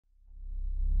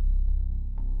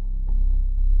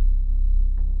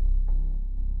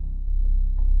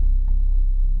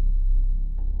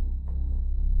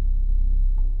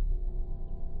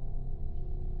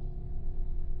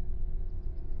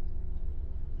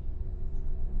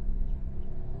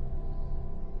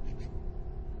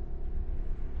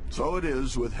So it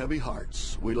is with heavy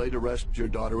hearts we lay to rest your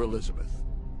daughter Elizabeth.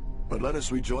 But let us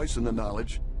rejoice in the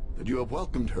knowledge that you have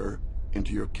welcomed her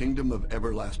into your kingdom of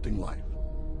everlasting life.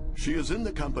 She is in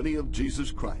the company of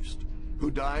Jesus Christ, who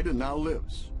died and now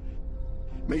lives.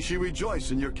 May she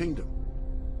rejoice in your kingdom,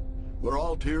 where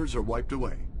all tears are wiped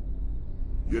away,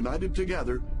 united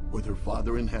together with her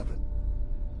Father in heaven,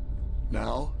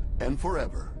 now and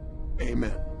forever.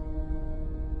 Amen.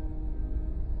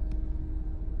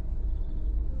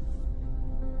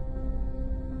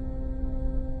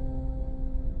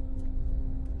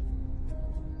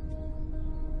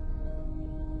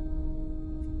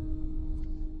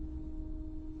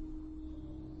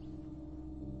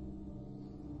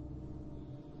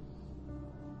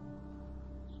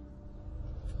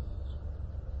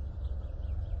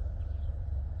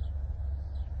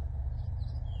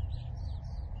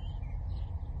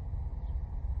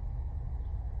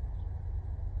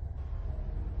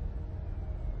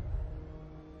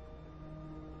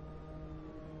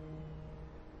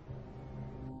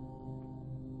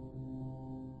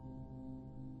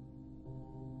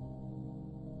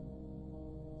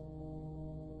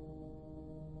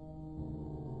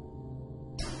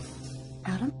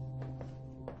 Adam?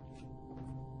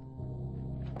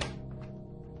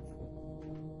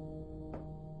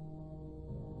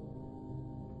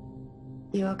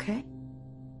 You okay?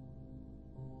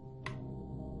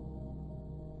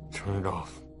 Turn it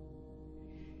off.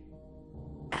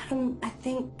 Adam, I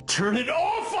think... Turn it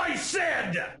off, I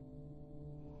said!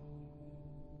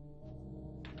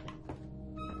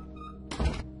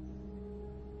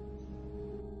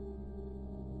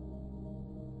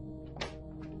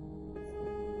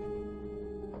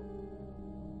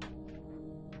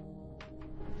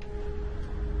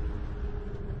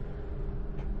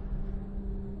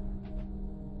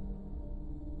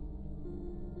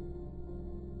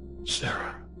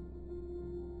 Sarah.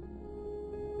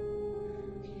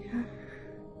 Yeah.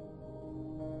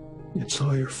 It's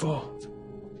all your fault.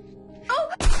 Oh!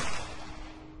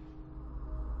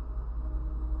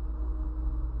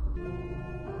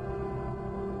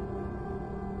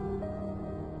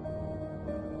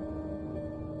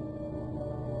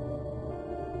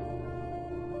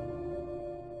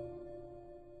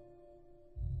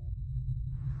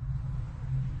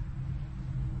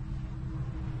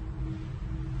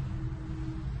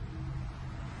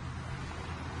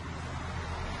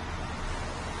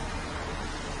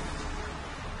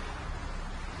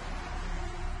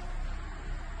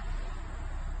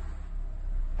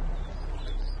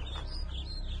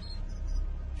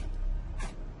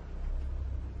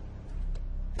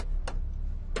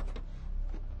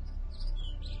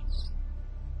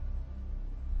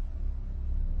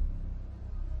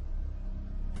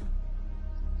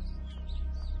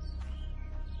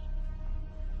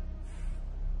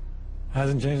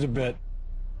 Hasn't changed a bit.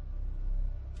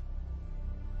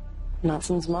 Not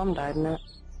since Mom died, no.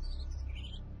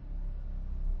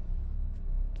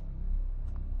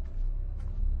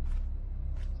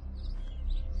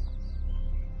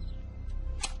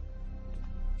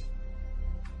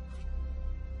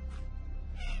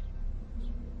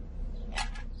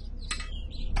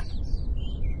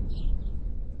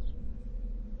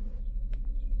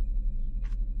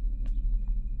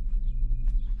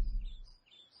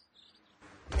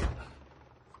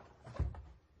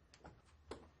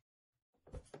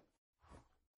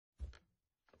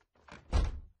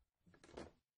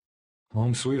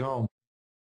 Home sweet home.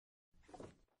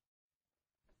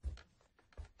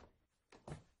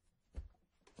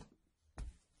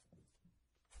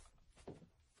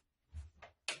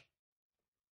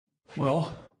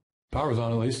 Well, power's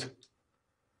on at least.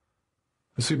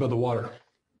 Let's see about the water.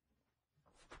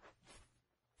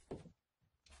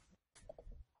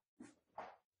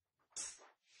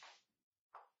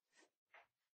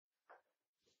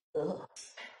 Ugh.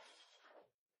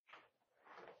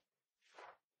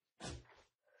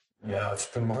 Yeah, it's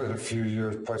been more than a few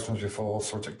years. Pipes must be full of all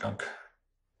sorts of gunk.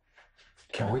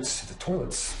 Can't wait to see the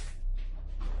toilets.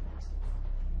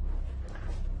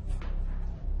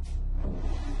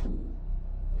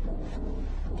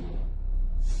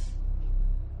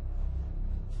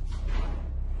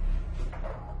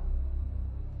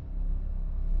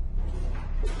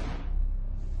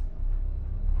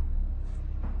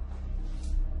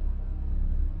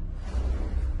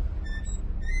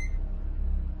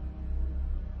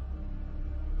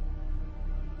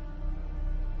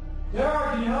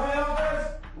 Yeah, can you help me out with this?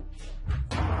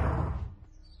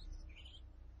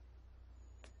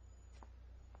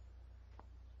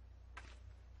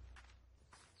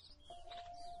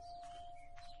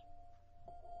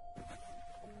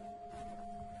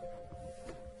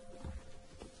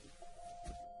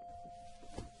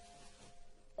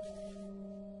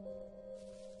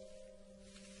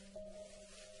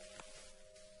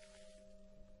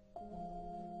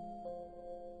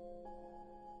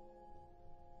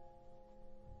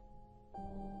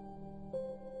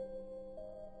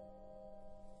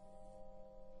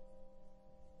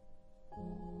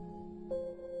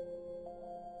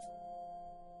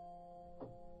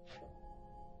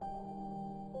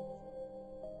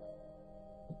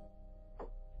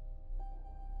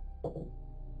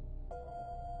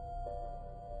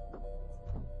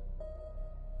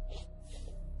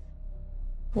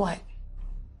 What?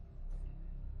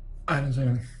 I didn't say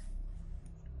anything.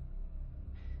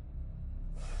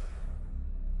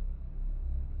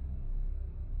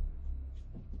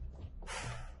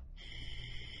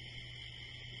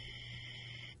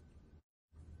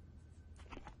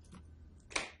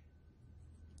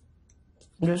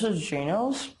 This is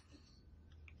Gino's?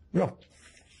 Yeah.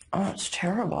 Oh, it's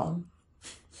terrible.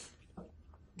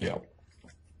 Yeah.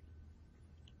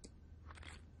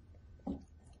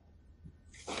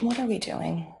 What are we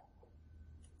doing?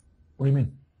 What do you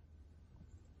mean?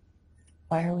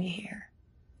 Why are we here?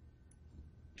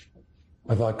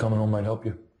 I thought coming home might help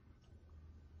you.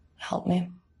 Help me.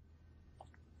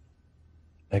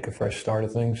 Make a fresh start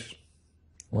of things.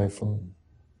 Away from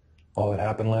all that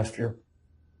happened last year.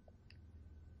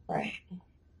 Right.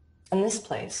 And this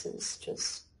place is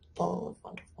just full of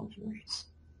wonderful memories.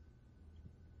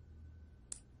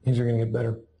 Things are gonna get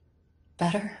better.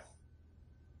 Better?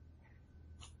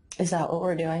 Is that what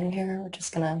we're doing here? We're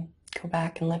just gonna go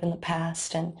back and live in the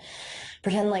past and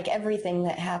pretend like everything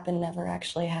that happened never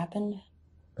actually happened?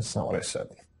 That's not what I said.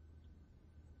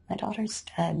 My daughter's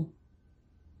dead.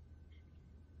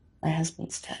 My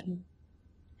husband's dead.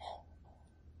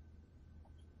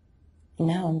 And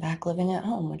now I'm back living at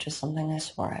home, which is something I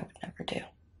swore I would never do.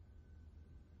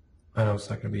 I know it's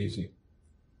not gonna be easy.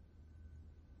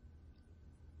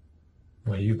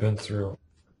 What you've been through.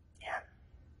 Yeah.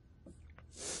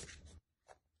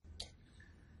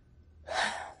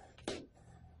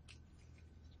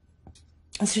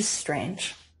 It's just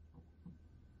strange.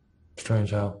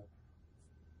 Strange how?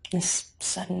 This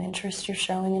sudden interest you're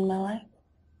showing in my life.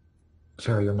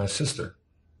 Sarah, you're my sister.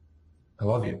 I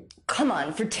love you. Come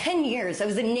on, for 10 years I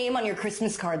was a name on your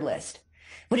Christmas card list.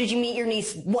 What, did you meet your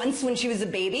niece once when she was a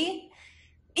baby?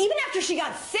 Even after she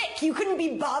got sick, you couldn't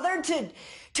be bothered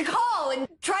to call and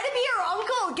try to be her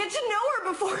uncle, get to know her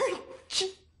before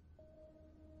she...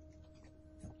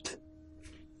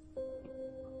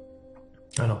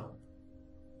 I know.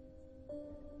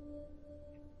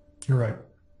 You're right.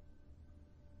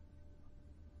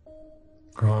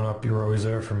 Growing up, you were always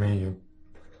there for me. You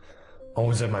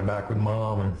always had my back with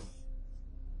Mom, and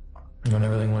when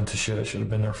everything went to shit, I should have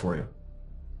been there for you.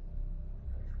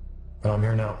 But I'm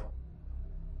here now.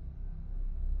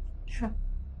 Yeah.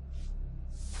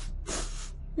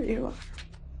 You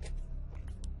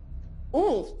are.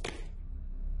 Ooh.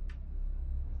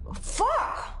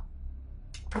 Fuck!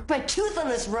 Broke my tooth on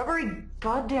this rubbery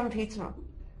goddamn pizza.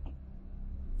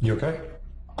 You okay?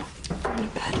 Go to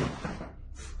bed.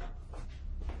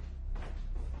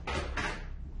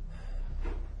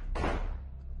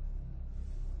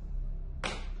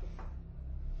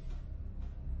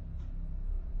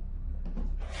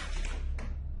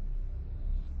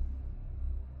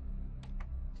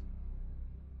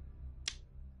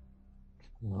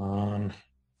 Come on.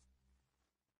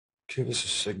 Give us a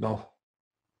signal.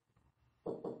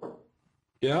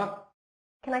 Yeah?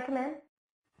 Can I come in?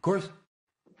 Of course.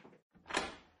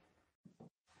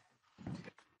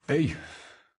 Hey,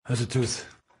 how's the tooth?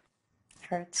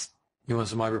 Hurts. You want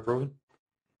some ibuprofen?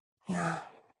 No.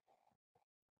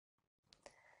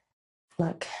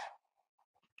 Look,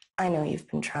 I know you've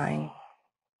been trying,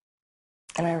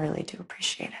 and I really do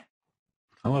appreciate it.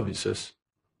 I love you, sis.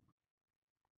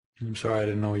 I'm sorry I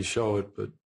didn't always show it, but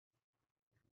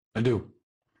I do.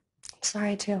 I'm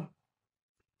sorry, too.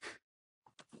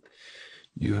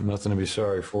 You have nothing to be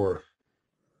sorry for.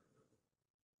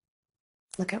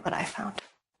 Look at what I found.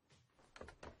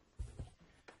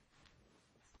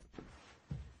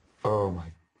 Oh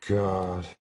my God.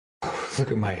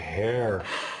 Look at my hair.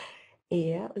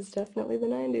 Yeah, it was definitely the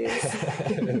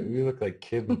 90s. We look like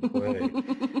Kid and Play.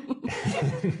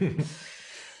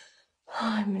 Oh,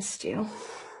 I missed you.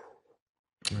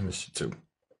 I miss you too.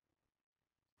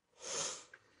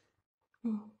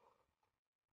 I'm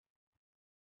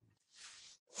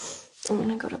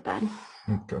gonna go to bed.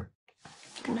 Okay.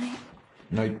 Good night.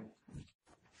 Night.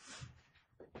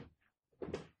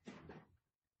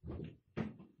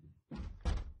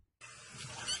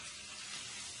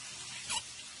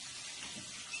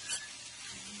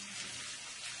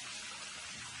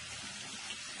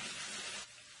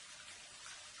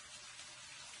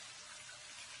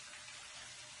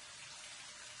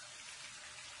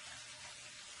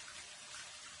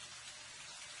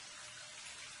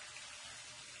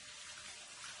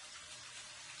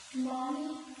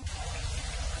 Mommy?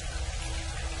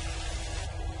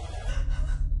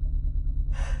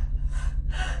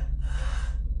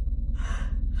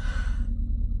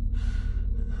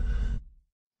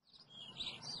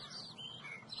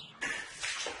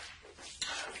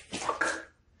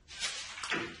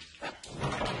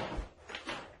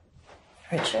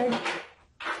 Richard?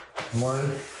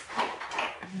 Morning.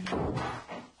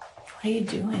 What are you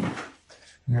doing?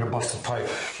 I'm gonna bust a pipe.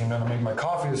 Came down to make my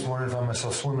coffee this morning and found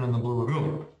myself swimming in the Blue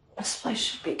Lagoon. This place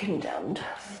should be condemned.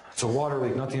 It's a water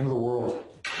leak, not the end of the world.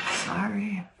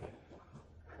 Sorry.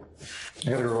 I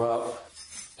gotta go out,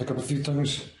 pick up a few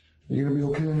things. You gonna be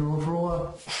okay on your own for a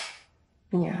while?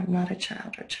 Yeah, I'm not a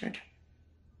child, Richard.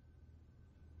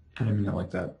 I didn't mean it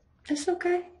like that. It's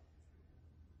okay.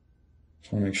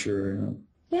 Just wanna make sure, you know.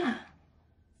 Yeah.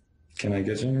 Can I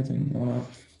get you anything?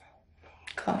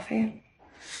 Coffee.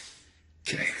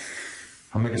 Okay.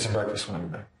 I'm making some breakfast when I'm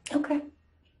back. Okay.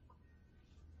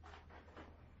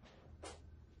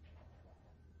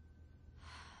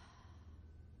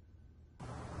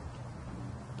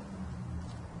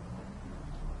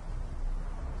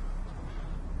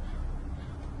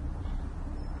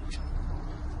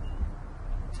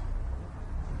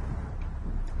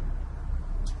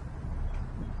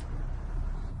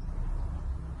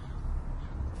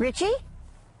 Richie?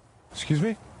 Excuse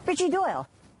me? Richie Doyle.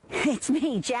 It's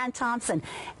me, Jan Thompson.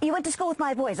 You went to school with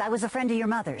my boys. I was a friend of your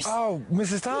mother's. Oh,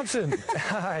 Mrs. Thompson.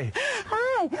 Hi.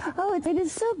 Hi. Oh, it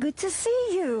is so good to see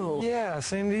you. Yeah,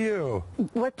 same to you.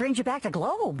 What brings you back to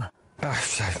Globe? I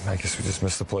guess we just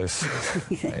missed the place.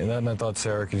 And then I thought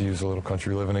Sarah could use a little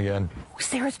country living again. Oh,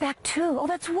 Sarah's back too. Oh,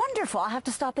 that's wonderful. I'll have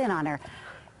to stop in on her.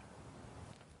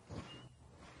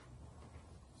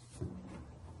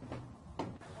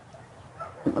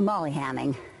 Molly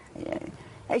Hamming.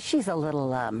 She's a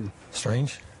little,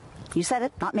 Strange? You said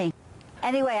it, not me.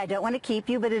 Anyway, I don't want to keep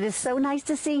you, but it is so nice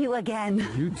to see you again.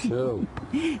 You too.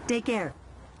 Take care.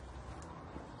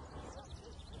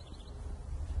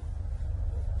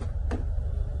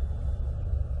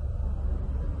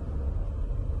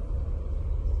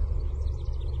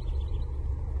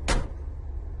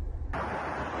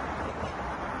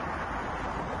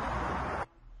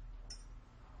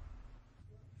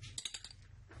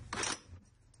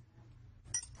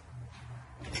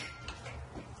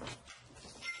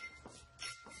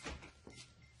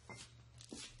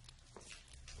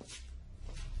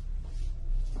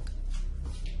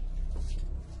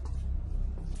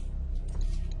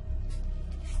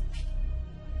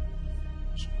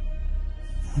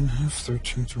 And a half,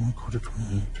 13 to 1/4,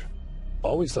 28.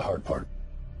 Always the hard part.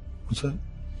 What's that?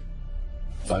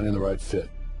 Finding the right fit.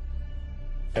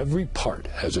 Every part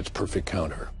has its perfect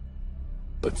counter,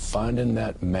 but finding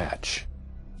that match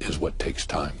is what takes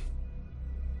time.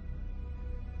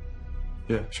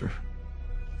 Yeah, sure.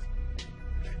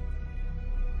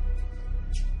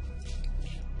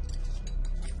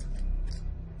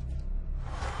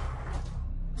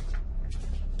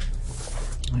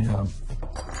 Yeah.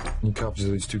 Need copies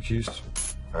of these 2 keys?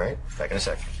 All right, back in a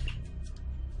sec.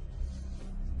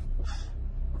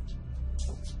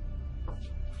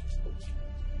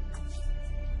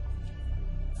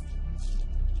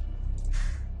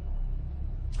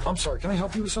 I'm sorry, can I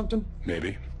help you with something?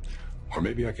 Maybe. Or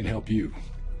maybe I can help you,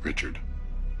 Richard.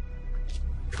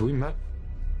 Have we met?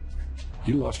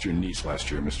 You lost your niece last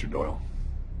year, Mr. Doyle.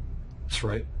 That's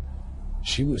right.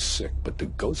 She was sick, but to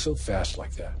go so fast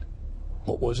like that.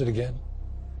 What was it again?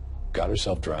 Got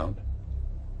herself drowned?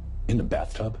 In the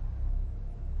bathtub?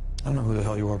 I don't know who the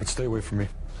hell you are, but stay away from me.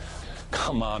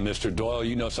 Come on, Mr. Doyle,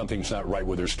 you know something's not right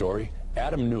with her story.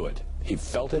 Adam knew it. He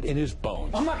felt it in his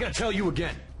bones. I'm not gonna tell you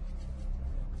again.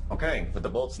 Okay, with the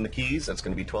bolts and the keys, that's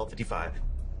going to be $12.55.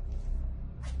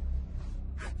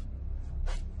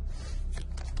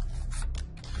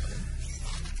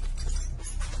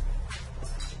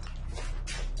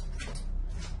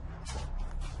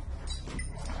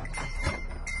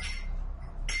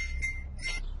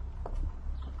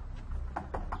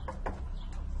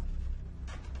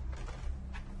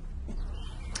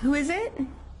 Who is it?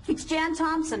 It's Jan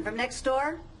Thompson from next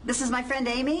door. This is my friend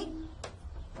Amy.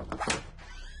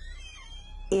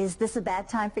 Is this a bad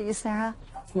time for you, Sarah?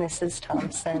 Mrs.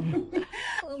 Thompson.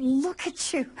 Oh, look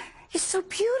at you. You're so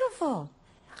beautiful.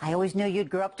 I always knew you'd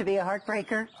grow up to be a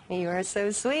heartbreaker. You are so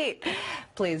sweet.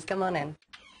 Please, come on in.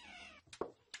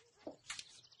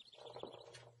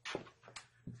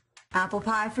 Apple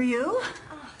pie for you?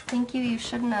 Oh, thank you. You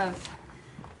shouldn't have.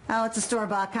 Oh, it's a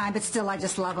store-bought kind, but still, I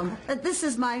just love them. This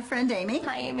is my friend Amy.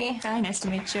 Hi, Amy. Hi, nice to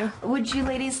meet you. Would you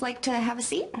ladies like to have a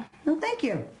seat? Oh, thank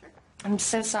you. I'm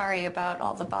so sorry about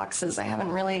all the boxes. I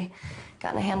haven't really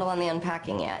gotten a handle on the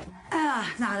unpacking yet.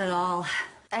 Not at all.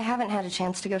 I haven't had a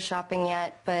chance to go shopping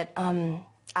yet, but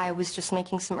I was just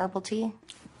making some herbal tea.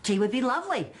 Tea would be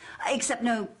lovely, except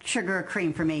no sugar or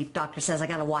cream for me. Doctor says I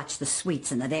gotta watch the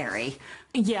sweets and the dairy.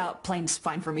 Yeah, plain's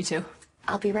fine for me too.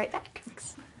 I'll be right back.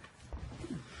 Thanks.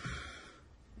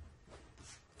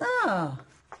 Oh.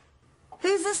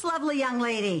 Who's this lovely young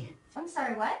lady? I'm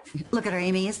sorry, what? Look at her,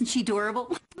 Amy. Isn't she adorable?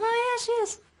 Oh, yeah, she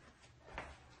is.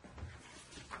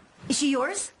 Is she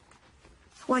yours?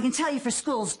 Well, I can tell you for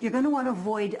schools, you're going to want to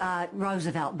avoid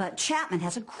Roosevelt, but Chapman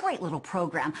has a great little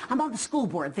program. I'm on the school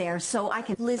board there, so I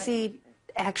can... Lizzie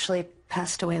actually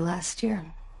passed away last year.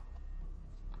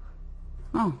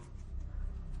 Oh.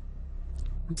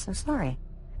 I'm so sorry.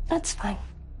 That's fine.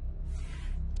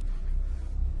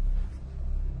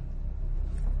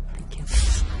 Thank you.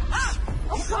 Ah!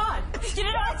 Oh, God! Get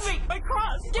it off me! My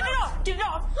cross! Get it off! Get it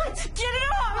off! What? Get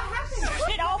it off! What happened?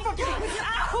 Get off of me!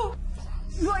 Ow!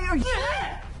 Why are you...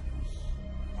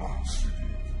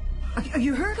 Are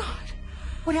you hurt? God.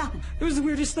 What happened? It was the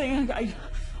weirdest thing.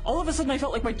 All of a sudden, I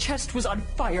felt like my chest was on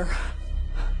fire.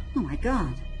 Oh, my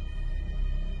God.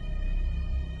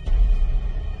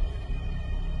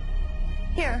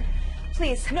 Here,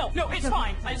 please. No, it's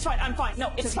fine. It's fine. I'm fine.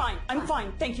 No, it's fine. I'm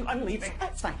fine. Thank you. I'm leaving.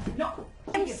 That's fine. No.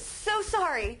 I'm so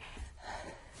sorry.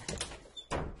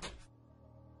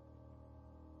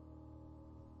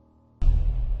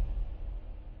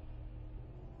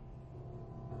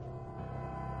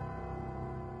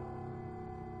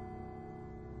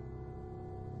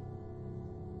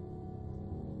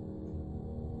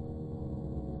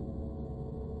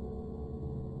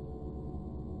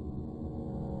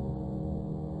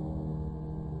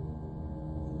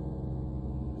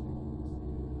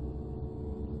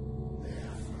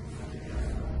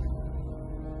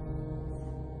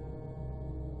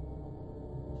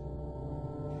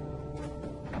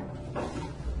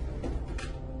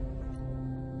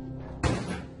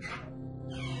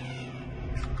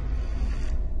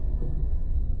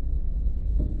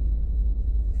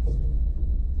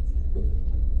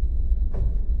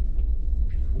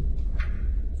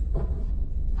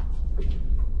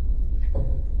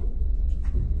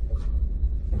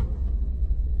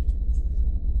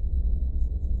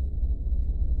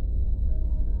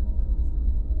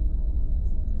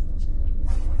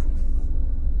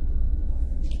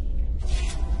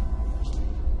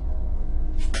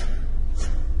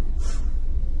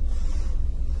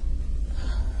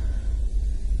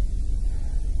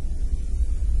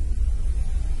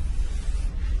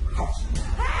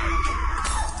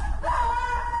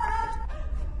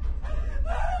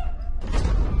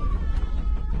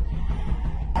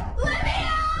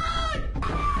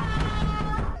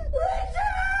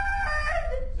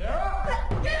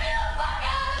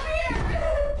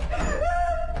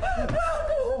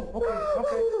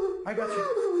 I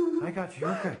got you. You're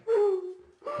okay.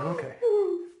 You're okay.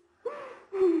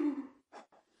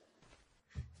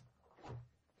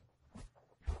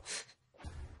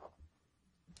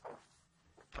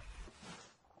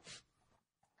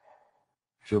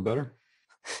 Feel better?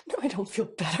 No, I don't feel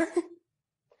better.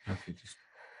 Okay, just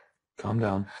calm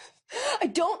down. I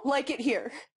don't like it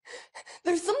here.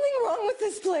 There's something wrong with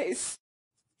this place.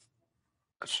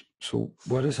 So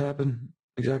what has happened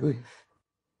exactly?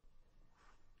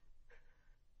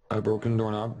 A broken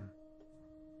doorknob,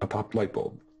 a popped light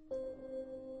bulb.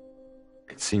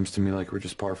 It seems to me like we're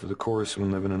just par for the course when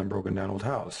living in a broken down old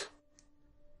house.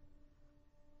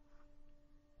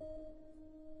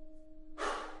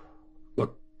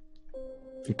 Look,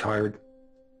 you're tired,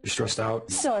 you're stressed out.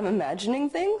 So I'm imagining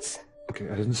things? Okay,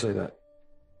 I didn't say that.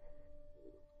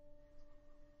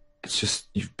 It's just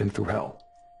you've been through hell.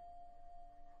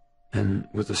 And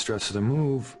with the stress of the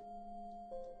move,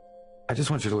 I just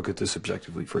want you to look at this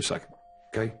objectively for a second,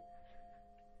 okay?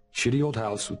 Shitty old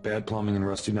house with bad plumbing and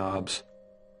rusty knobs,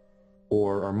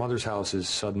 or our mother's house is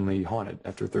suddenly haunted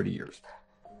after 30 years.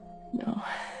 No,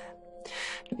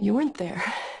 you weren't there.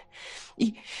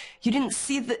 You didn't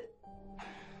see the...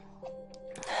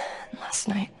 Last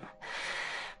night,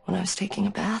 when I was taking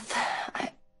a bath,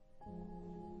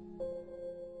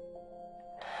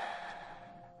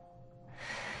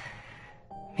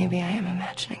 Maybe I am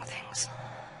imagining things.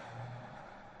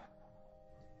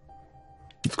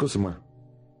 Let's go somewhere.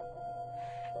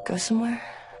 Go somewhere?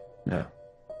 Yeah.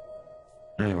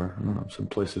 Anywhere. I don't know, some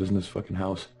place that isn't this fucking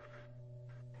house.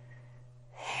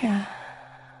 Yeah.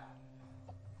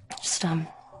 Just, let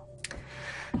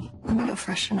me go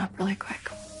freshen up really quick.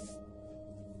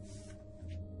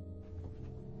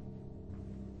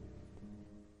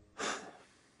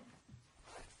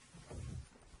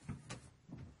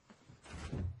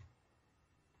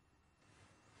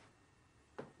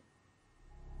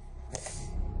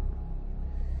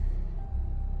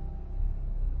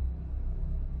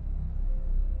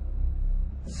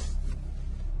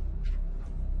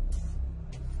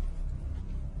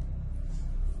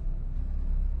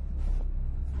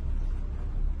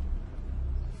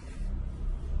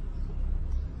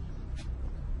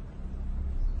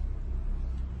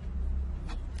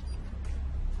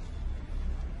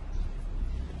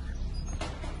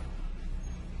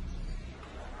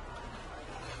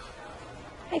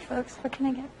 Hey, folks, what can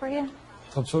I get for you?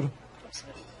 Club soda?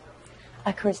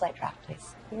 A Coors Light draft,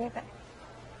 please. Be right back.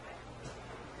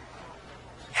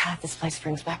 God, this place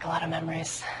brings back a lot of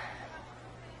memories.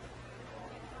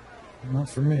 Not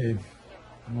for me.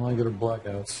 All I get are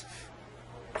blackouts.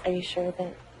 Are you sure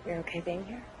that you're okay being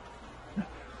here?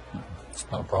 It's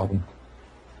not a problem.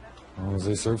 As long as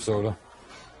they serve soda.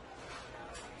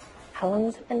 How long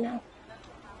has it been now?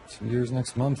 2 years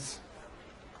next month.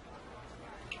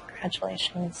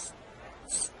 Congratulations.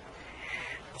 It's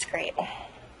great.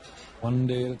 One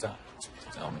day at a time, that's what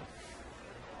they tell me.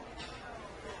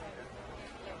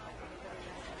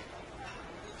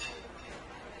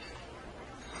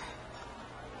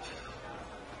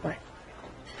 What?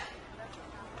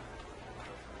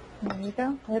 There you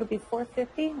go. It'll be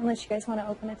 $4.50 unless you guys want to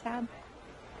open a tab.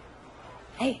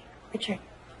 Hey, Richard.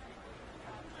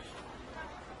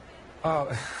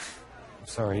 Oh,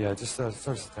 sorry, yeah, just start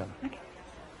us a tab. Okay.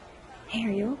 Hey,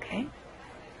 are you okay?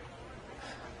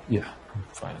 Yeah, I'm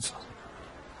fine. It's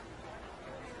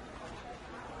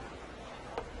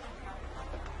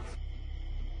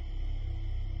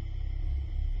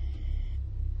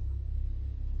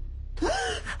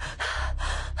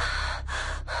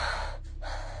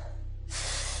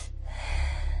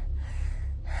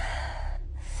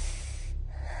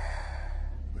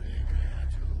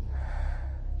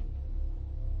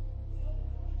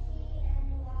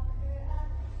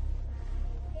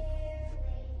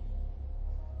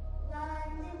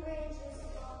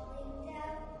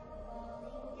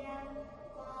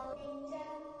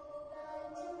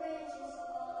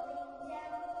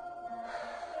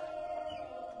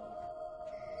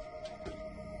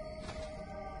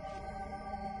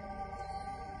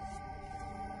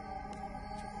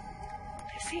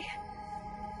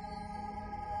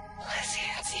Lizzie,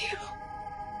 it's you.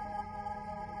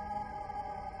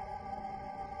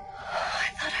 I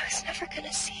thought I was never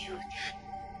gonna see you again.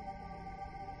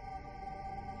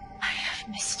 I have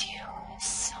missed you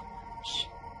so much.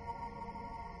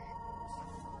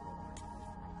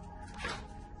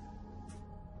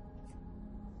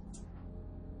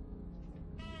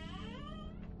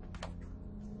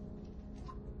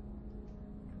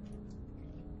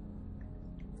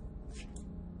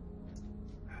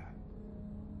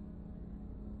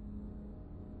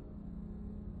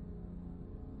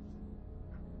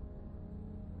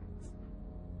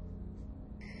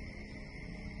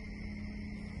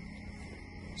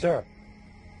 Sarah,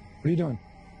 what are you doing?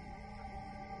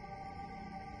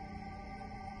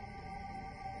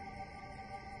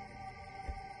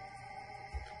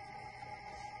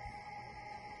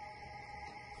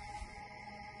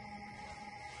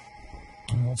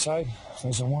 Outside,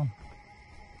 there's someone.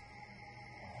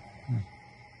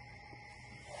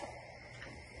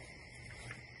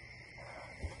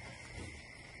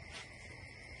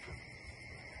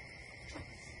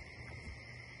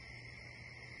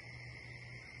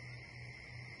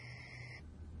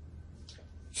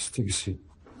 Just take a seat.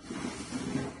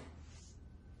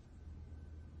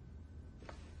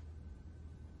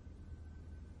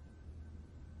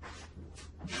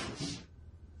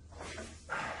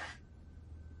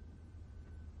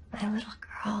 My little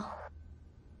girl.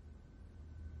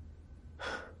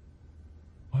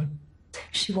 What?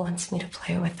 She wants me to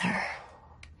play with her.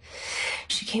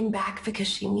 She came back because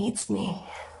she needs me.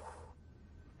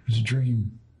 It was a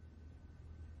dream.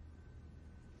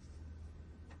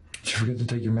 Did you forget to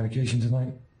take your medication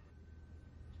tonight?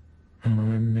 I don't know,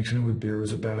 maybe mixing it with beer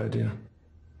was a bad idea.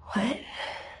 What?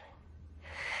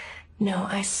 No,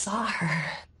 I saw her.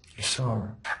 You saw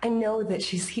her? I know that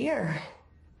she's here.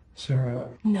 Sarah.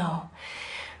 No.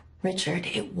 Richard,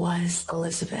 it was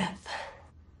Elizabeth.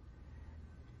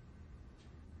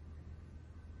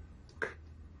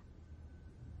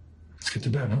 Let's get to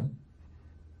bed, huh?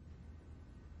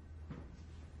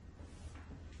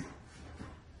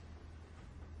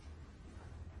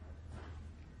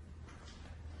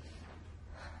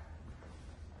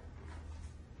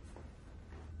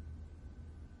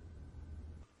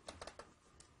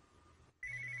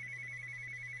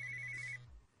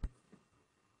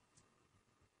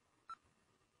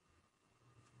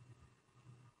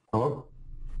 Hello?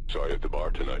 Sorry at the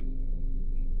bar tonight.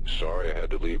 Sorry I had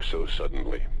to leave so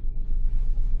suddenly.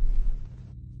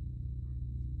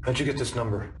 How'd you get this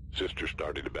number? Sister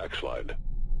started to backslide.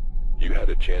 You had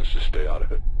a chance to stay out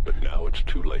of it, but now it's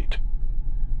too late.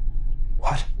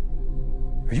 What?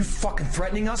 Are you fucking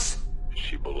threatening us?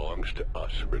 She belongs to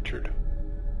us, Richard.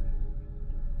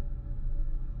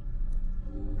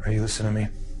 Are you listening to me?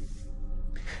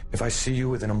 If I see you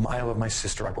within a mile of my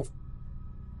sister, I will...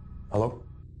 Hello?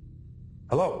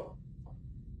 Hello?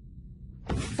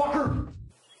 Fucker!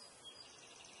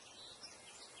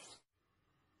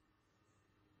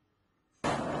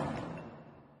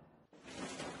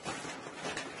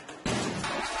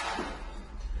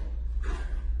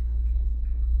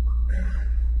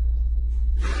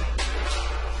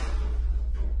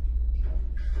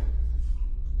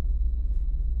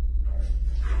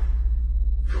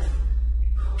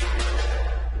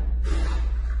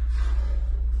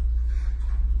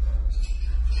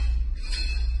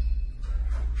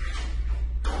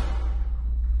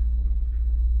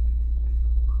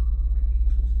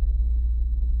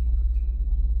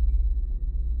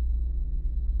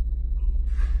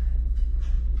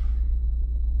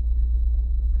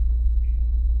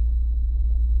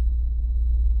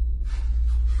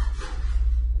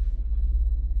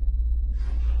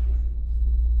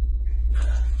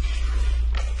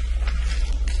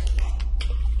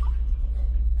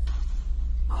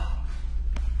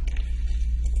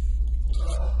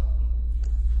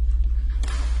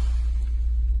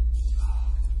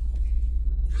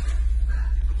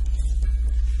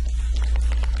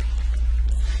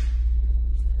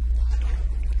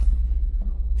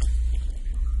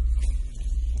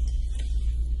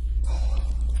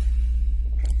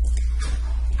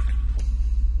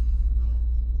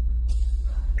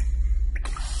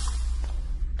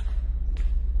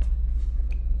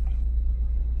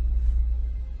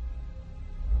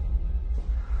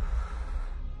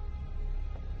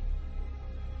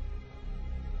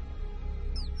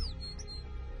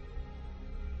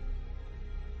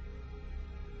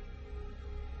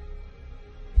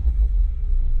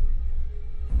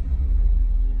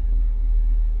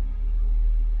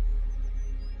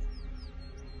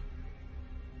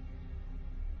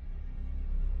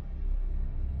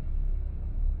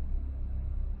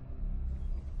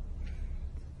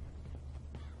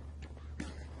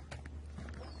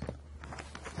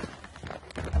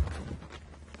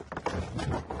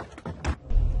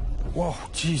 Whoa,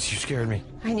 jeez, you scared me.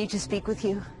 I need to speak with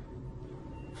you.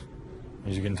 Are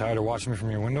you getting tired of watching me from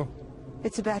your window?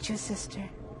 It's about your sister.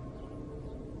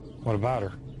 What about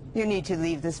her? You need to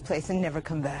leave this place and never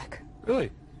come back.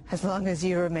 Really? As long as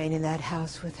you remain in that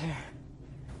house with her,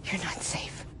 you're not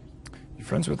safe. You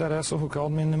friends with that asshole who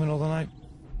called me in the middle of the night?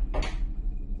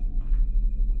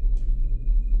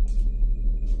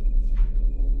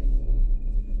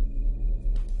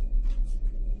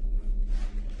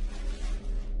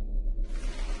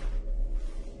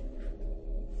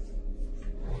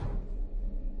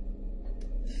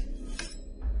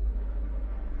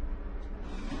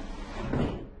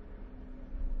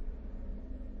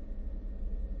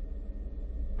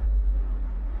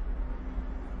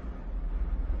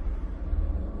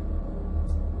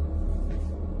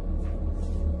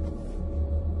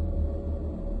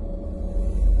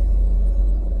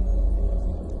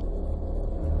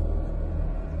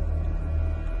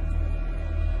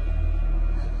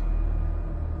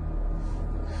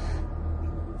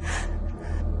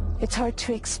 It's hard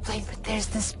to explain, but there's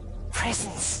this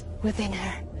presence within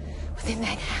her, within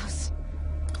that house.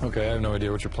 Okay, I have no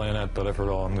idea what you're playing at, but I've heard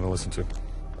all I'm going to listen to.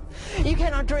 You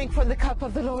cannot drink from the cup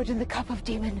of the Lord and the cup of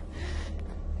demon.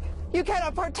 You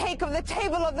cannot partake of the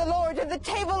table of the Lord and the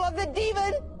table of the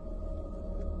demon.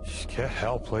 Get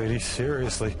help, lady.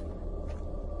 Seriously.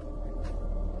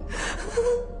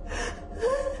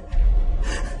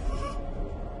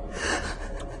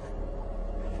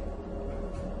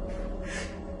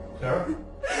 Sarah?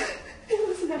 It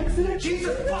was an accident.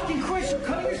 Jesus fucking Christ, you're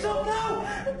cutting yourself now?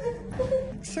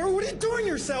 Sarah, what are you doing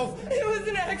yourself? It was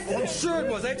an accident. I'm sure it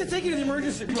was. I have to take you to the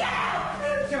emergency. Get out!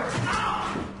 Sarah,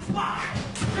 ow! Fuck!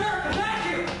 Sarah, come back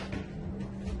here!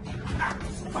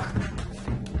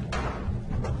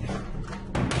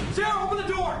 Sarah, open the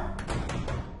door!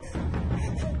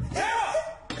 Sarah!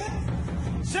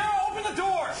 Sarah, open the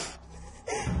door!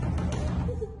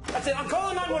 That's it, I'm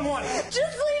calling 911. Just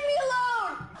leave me alone!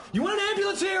 You want an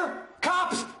ambulance here?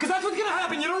 Cops! Because that's what's gonna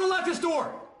happen. You don't unlock this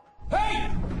door. Hey!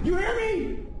 You hear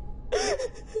me?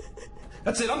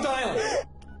 That's it, I'm dialing.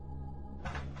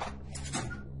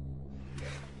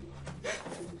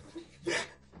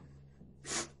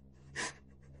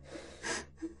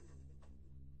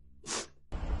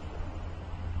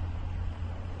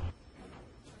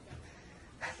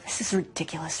 This is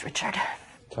ridiculous, Richard.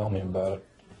 Tell me about it.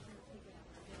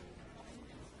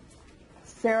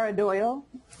 Sarah Doyle?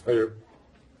 Hey, you.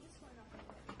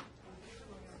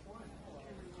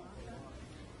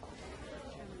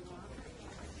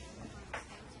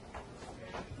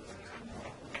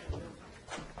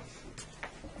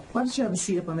 Why don't you have a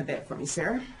seat up on the bed for me,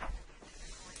 Sarah?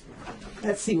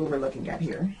 Let's see what we're looking at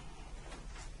here.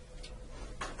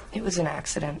 It was an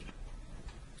accident.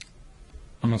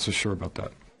 I'm not so sure about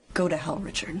that. Go to hell,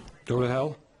 Richard. Go to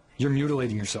hell? You're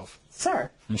mutilating yourself.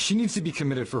 Sir. And she needs to be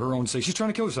committed for her own sake. She's trying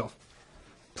to kill herself.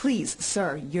 Please,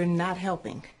 sir, you're not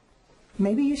helping.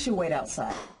 Maybe you should wait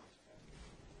outside.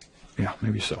 Yeah,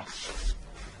 maybe so.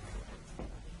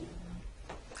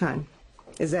 Hon,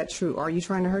 is that true? Are you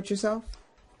trying to hurt yourself?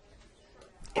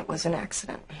 It was an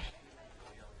accident.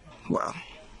 Well,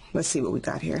 let's see what we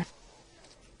got here.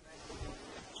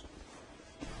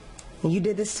 You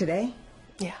did this today?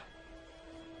 Yeah.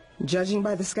 Judging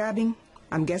by the scabbing,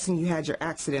 I'm guessing you had your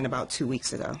accident about 2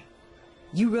 weeks ago.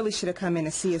 You really should have come in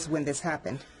to see us when this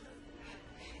happened.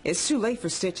 It's too late for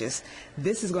stitches.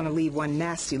 This is going to leave one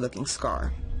nasty-looking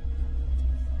scar.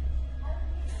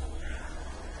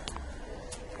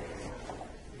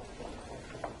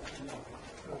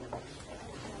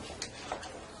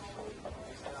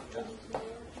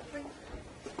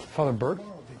 Father Burt?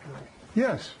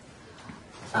 Yes.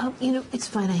 You know, it's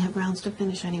fine. I have rounds to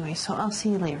finish anyway, so I'll see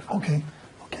you later. Okay.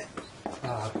 Okay.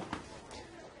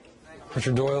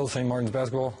 Richard Doyle, St. Martin's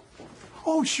basketball.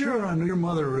 Oh, sure. I know your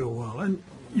mother real well. And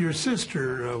your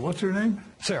sister, what's her name?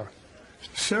 Sarah.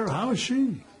 Sarah, how is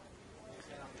she?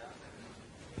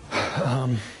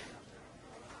 Not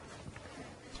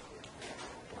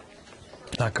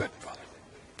good, Father.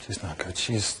 She's not good.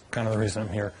 She's kind of the reason I'm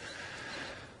here.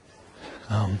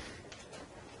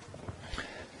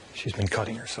 She's been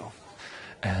cutting herself.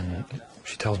 And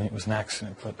she tells me it was an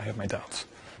accident, but I have my doubts.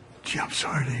 Gee, I'm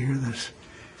sorry to hear this.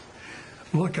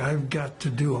 Look, I've got to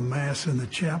do a mass in the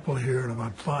chapel here in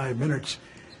about 5 minutes.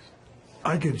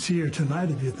 I could see her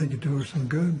tonight if you think it'd do her some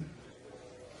good.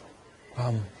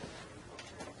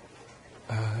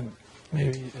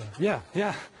 Maybe, yeah,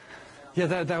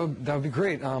 that would be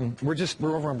great.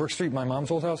 We're over on Brook Street, my mom's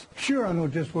old house. Sure, I know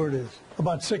just where it is.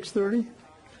 About 6:30?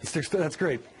 That's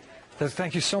great.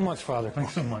 Thank you so much, Father.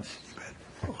 Thanks so much.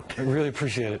 I really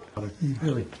appreciate it.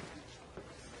 Really.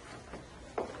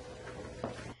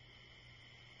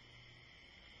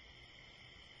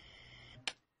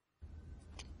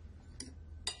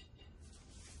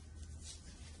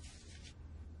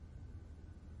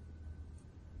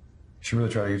 Should really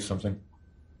try to eat something.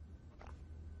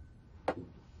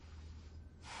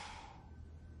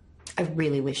 I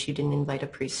really wish you didn't invite a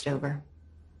priest over.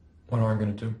 What am I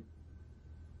going to do?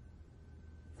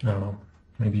 I don't know.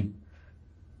 Maybe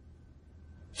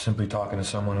simply talking to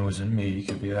someone who isn't me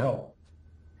could be a help.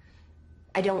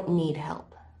 I don't need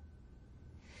help.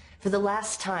 For the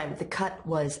last time, the cut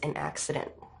was an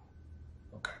accident.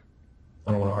 Okay.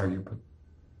 I don't want to argue, but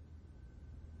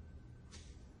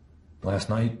last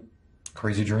night,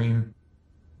 crazy dream.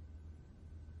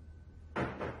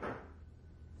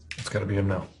 It's got to be him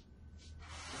now.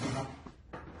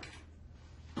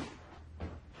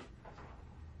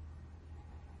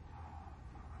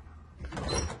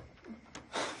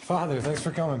 Father, thanks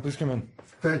for coming. Please come in.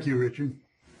 Thank you, Richard.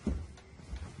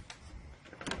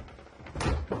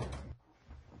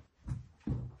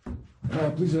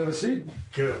 Please have a seat.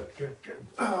 Good.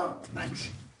 Thanks.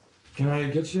 Can I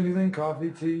get you anything? Coffee,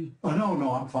 tea? Oh,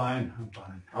 no, I'm fine.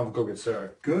 I'll go get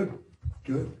Sarah. Good.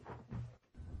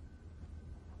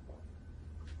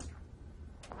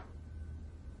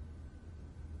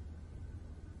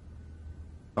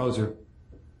 How's her?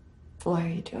 Why are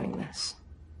you doing this?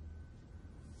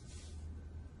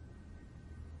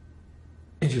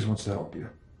 He just wants to help you.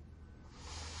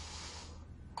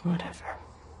 Whatever.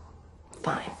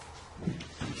 Fine.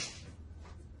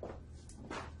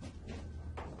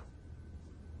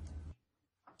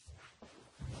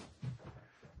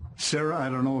 Sarah, I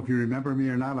don't know if you remember me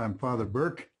or not. I'm Father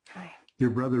Burke. Hi. Your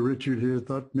brother Richard here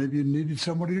thought maybe you needed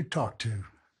somebody to talk to.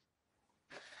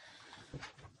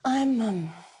 I'm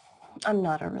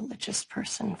not a religious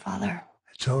person, Father.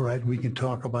 It's all right. We can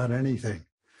talk about anything.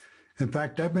 In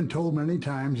fact, I've been told many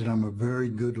times that I'm a very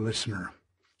good listener.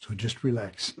 So just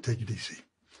relax. Take it easy.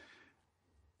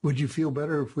 Would you feel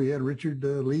better if we had Richard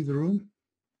leave the room?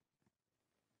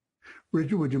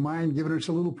 Richard, would you mind giving us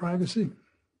a little privacy?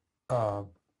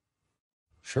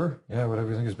 Sure. Yeah, whatever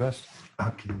you think is best.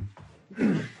 Okay.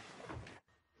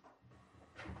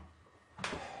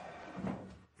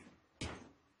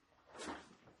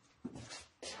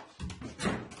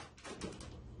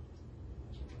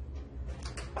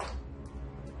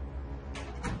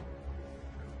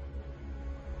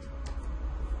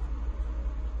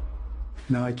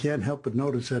 Now, I can't help but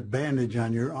notice that bandage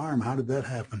on your arm. How did that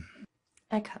happen?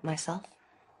 I cut myself.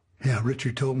 Yeah,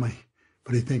 Richard told me,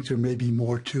 but he thinks there may be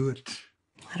more to it.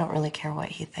 I don't really care what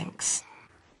he thinks.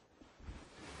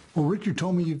 Well, Richard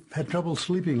told me you've had trouble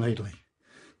sleeping lately,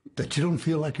 that you don't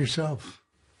feel like yourself.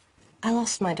 I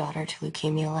lost my daughter to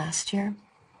leukemia last year,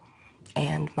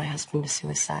 and my husband to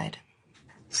suicide.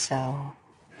 So,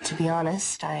 to be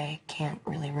honest, I can't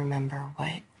really remember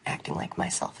what acting like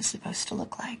myself is supposed to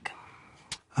look like.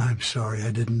 I'm sorry,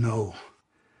 I didn't know.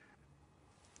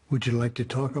 Would you like to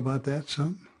talk about that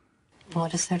some?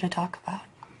 What is there to talk about?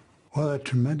 Well, that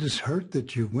tremendous hurt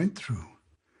that you went through.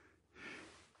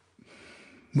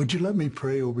 Would you let me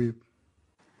pray over you?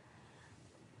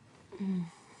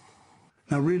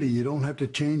 Now, really, you don't have to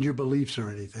change your beliefs or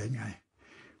anything. I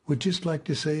would just like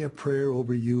to say a prayer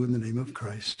over you in the name of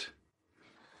Christ.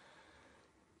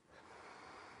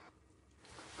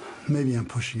 Maybe I'm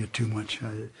pushing it too much.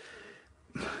 I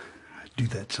do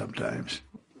that sometimes.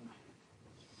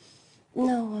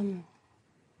 No,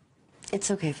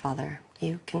 it's okay, Father.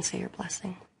 You can say your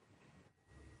blessing.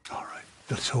 All right,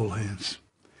 let's hold hands.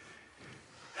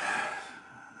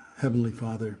 Heavenly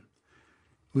Father,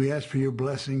 we ask for your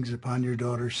blessings upon your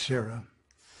daughter, Sarah.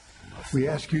 We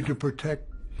ask you to protect...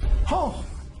 Oh!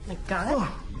 My God.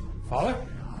 Father?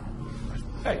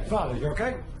 Hey, Father, you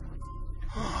okay?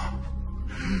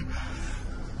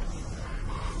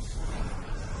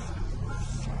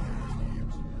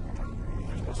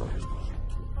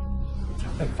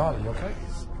 Hey, Father, you okay?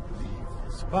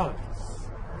 Father.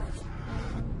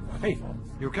 Hey,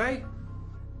 you okay?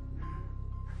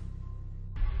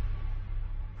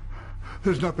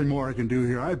 There's nothing more I can do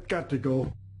here. I've got to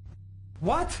go.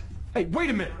 What? Hey,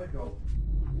 wait a minute.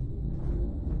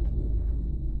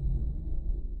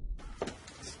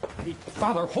 Hey,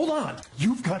 Father, hold on.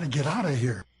 You've got to get out of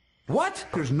here. What?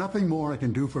 There's nothing more I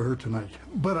can do for her tonight.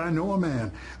 But I know a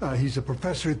man. He's a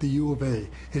professor at the U of A.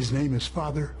 His name is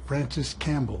Father Francis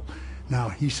Campbell. Now,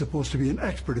 he's supposed to be an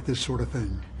expert at this sort of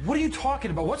thing. What are you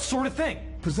talking about? What sort of thing?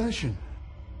 Possession.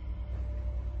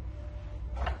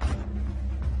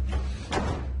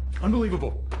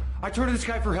 Unbelievable. I turn to this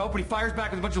guy for help, and he fires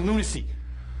back with a bunch of lunacy.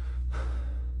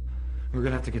 We're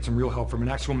gonna have to get some real help from an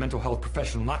actual mental health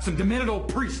professional, not some demented old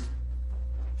priest.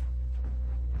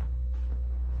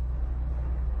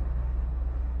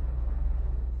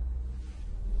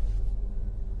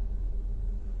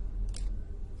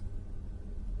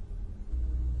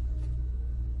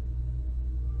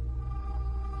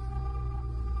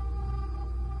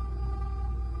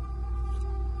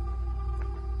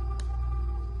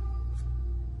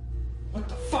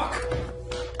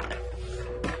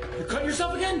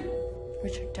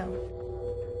 Richard, don't.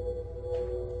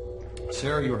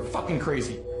 Sarah, you are fucking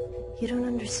crazy. You don't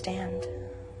understand.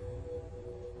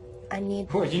 I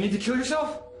need... What, you need to kill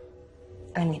yourself?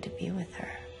 I need to be with her.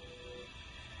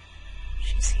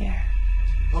 She's here.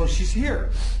 Oh, she's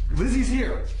here. Lizzie's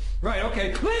here. Right,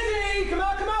 okay. Lizzie! Come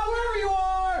out, wherever you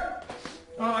are!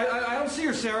 I don't see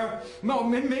her, Sarah. No,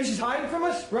 maybe she's hiding from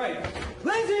us? Right.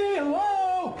 Lizzie,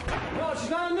 hello! No, she's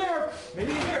not in there.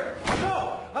 Maybe in here.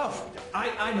 No! Oh,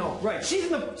 I know. Right.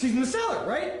 She's in the cellar,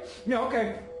 right? Yeah,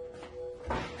 okay.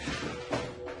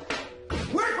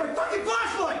 Where's my fucking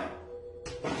flashlight?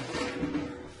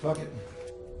 Fuck it.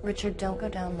 Richard, don't go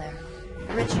down there.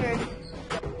 Richard.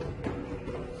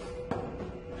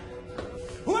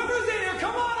 Whoever's in here,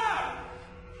 come on out!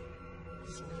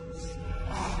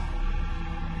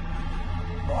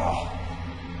 Oh.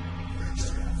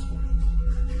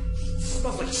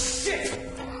 Smells like shit!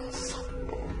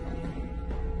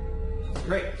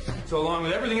 Great. So along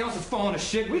with everything else that's falling to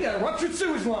shit, we got a ruptured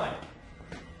sewage line.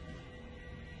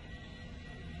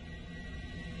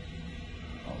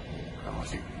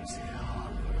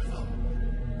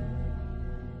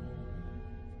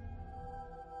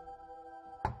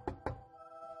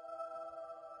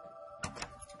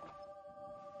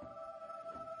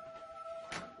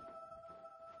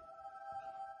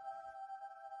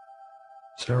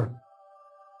 Sarah.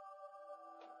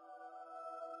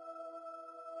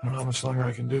 I don't know how much longer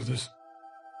I can do this.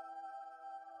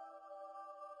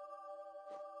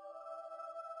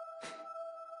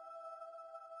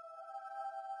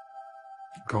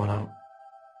 I'm going out.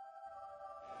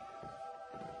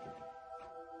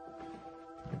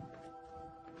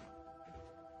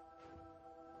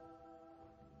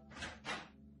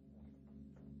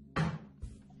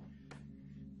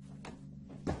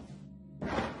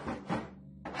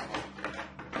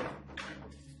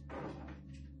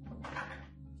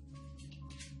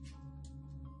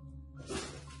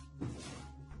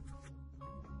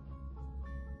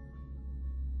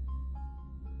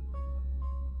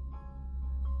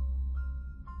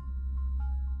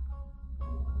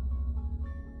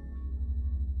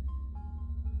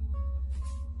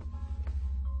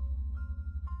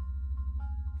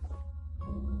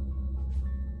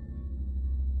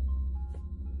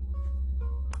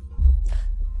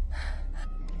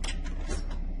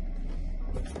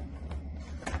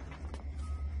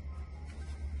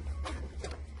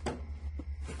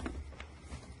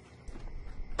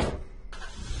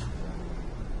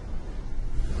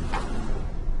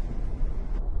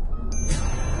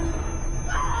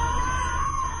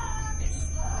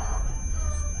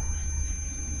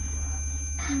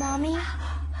 Mommy?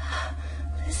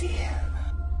 Lizzie?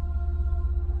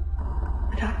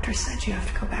 The doctor said you have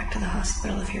to go back to the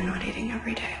hospital if you're not eating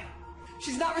every day.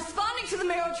 She's not responding to the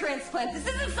marrow transplant. This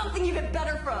isn't something you get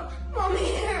better from. Mommy,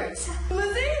 it hurts.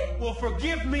 Lizzie? Well,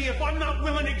 forgive me if I'm not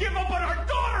willing to give up on our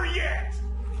daughter yet!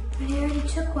 But I already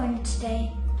took one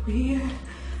today. We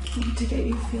need to get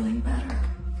you feeling better.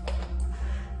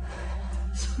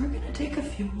 So we're gonna take a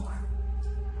few more.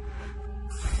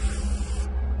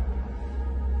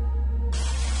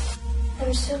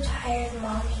 I'm so tired,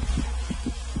 Mommy.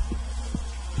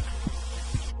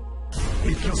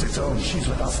 It kills its own. She's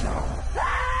with us now.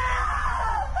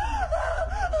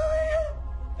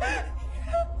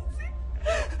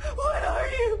 What are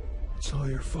you? It's all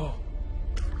your fault.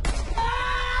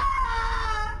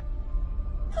 I'm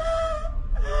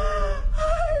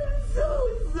so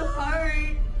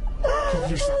sorry.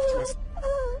 Give yourself to us.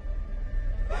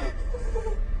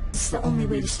 It's the only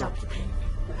way to stop the pain.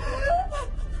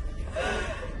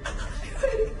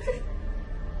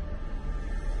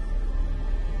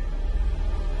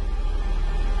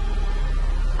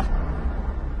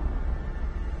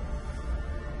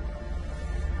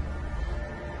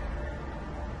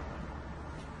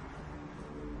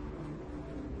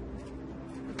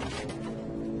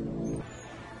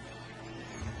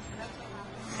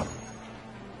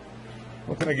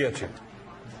 What can I get you?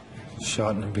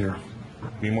 Shot and a beer.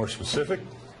 Be more specific?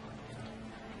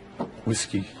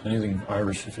 Whiskey. Anything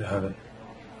Irish if you have it.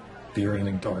 Beer,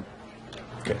 anything dark.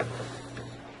 Okay.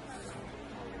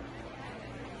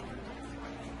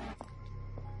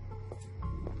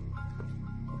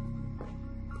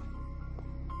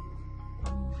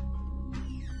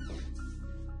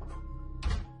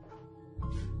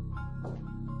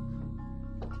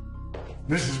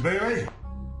 Mrs. Bailey?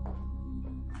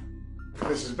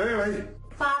 Mrs. Bailey?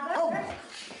 Father? Oh.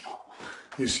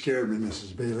 You scared me,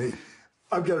 Mrs. Bailey.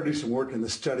 I've got to do some work in the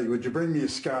study. Would you bring me a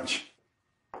scotch?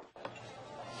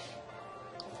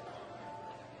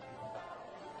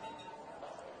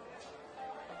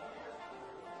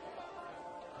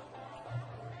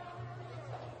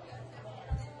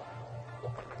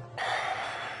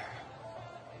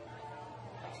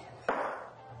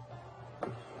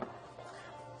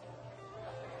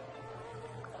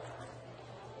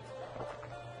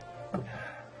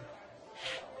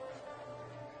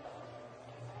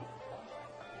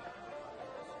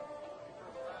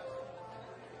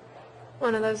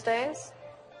 One of those days?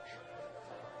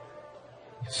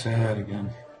 Sad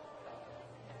again.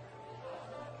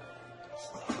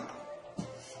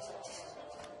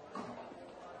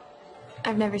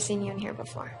 I've never seen you in here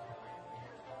before.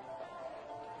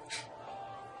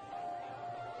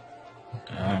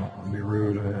 I don't want to be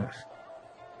rude.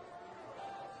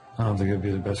 I don't think I'd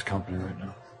be the best company right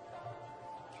now.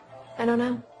 I don't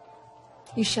know.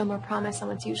 You show more promise than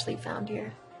what's usually found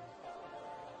here.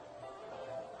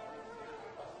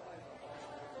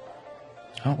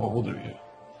 How old are you?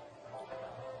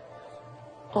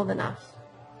 Old enough.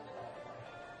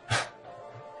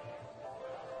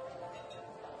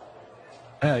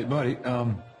 Hey, buddy,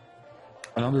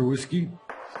 another whiskey,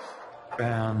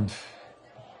 and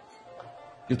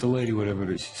get the lady whatever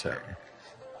it is she said.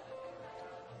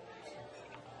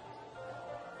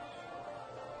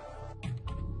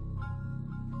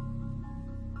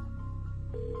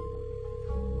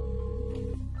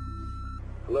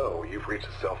 Hello, you've reached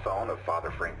the cell phone of Father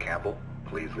Frank Campbell.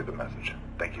 Please leave a message.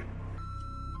 Thank you.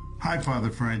 Hi, Father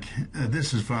Frank.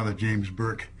 This is Father James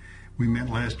Burke. We met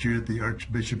last year at the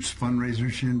Archbishop's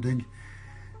fundraiser shindig.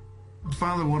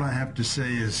 Father, what I have to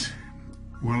say is,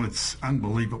 well, it's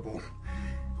unbelievable.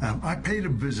 I paid a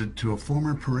visit to a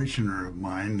former parishioner of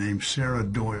mine named Sarah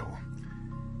Doyle.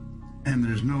 And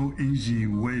there's no easy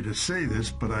way to say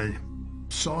this, but I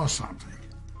saw something.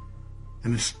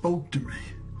 And it spoke to me.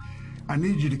 I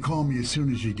need you to call me as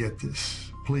soon as you get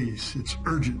this. Please, it's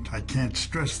urgent. I can't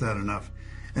stress that enough.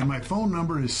 And my phone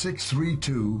number is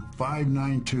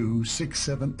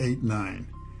 632-592-6789.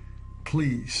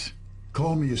 Please,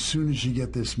 call me as soon as you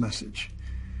get this message.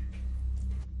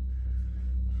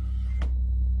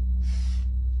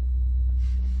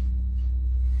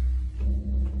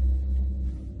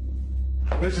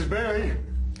 Mrs. Barry.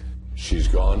 She's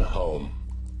gone home.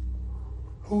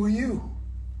 Who are you?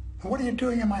 And what are you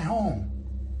doing in my home?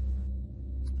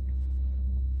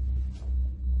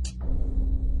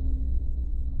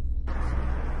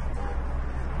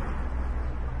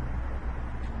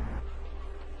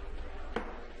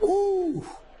 Ooh!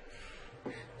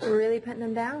 We're really putting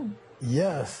them down.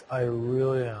 Yes, I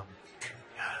really am. God,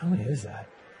 how many is that?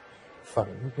 Fuck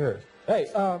it, who cares? Hey,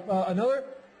 another?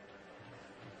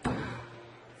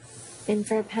 In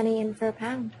for a penny, in for a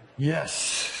pound.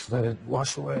 Yes, let it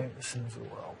wash away the sins of the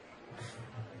world.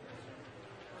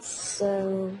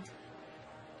 So,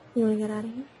 you want to get out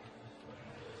of here?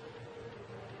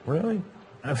 Really?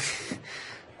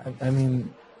 I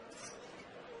mean,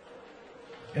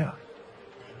 yeah.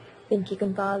 Think you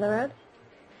can follow the road?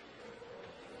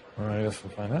 Well, I guess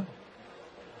we'll find out.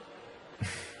 I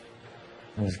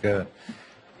just gotta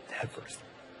head first.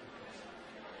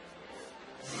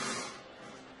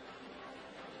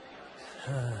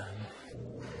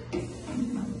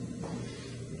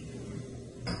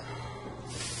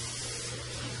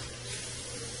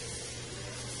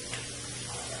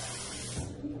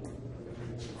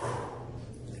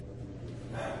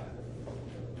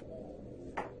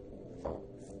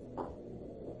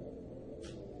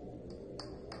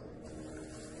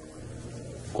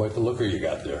 Quite the looker you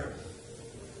got there.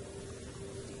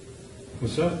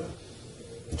 What's that?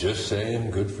 Just saying,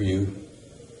 good for you.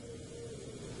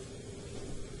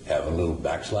 Having a little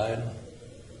backslide?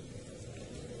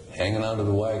 Hanging onto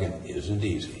the wagon isn't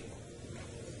easy.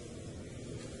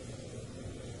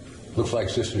 Looks like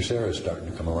Sister Sarah's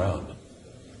starting to come around.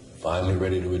 Finally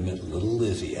ready to admit little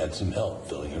Lizzie had some help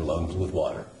filling her lungs with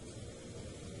water.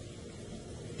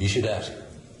 You should ask her.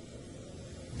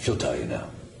 She'll tell you now.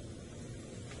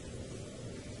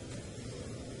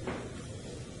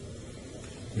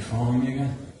 You following me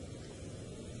again?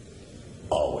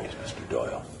 Always, Mr.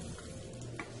 Doyle.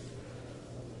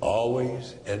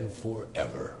 Always and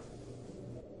forever.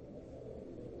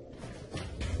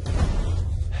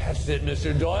 That's it,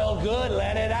 Mr. Doyle. Good.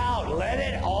 Let it out. Let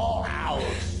it all out.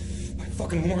 I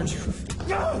fucking warned you. Who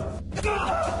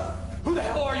the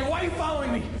hell are you? Why are you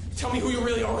following me? Tell me who you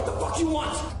really are. What the fuck you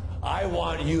want? I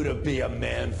want you to be a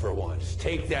man for once.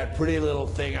 Take that pretty little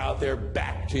thing out there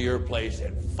back to your place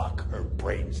and fuck her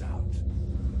brains out.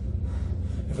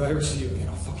 If I ever see you again,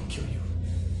 I'll fucking kill you.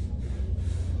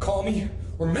 Call me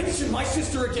or mention my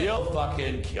sister again. You'll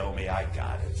fucking kill me. I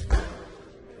got it.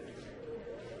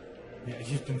 Yeah,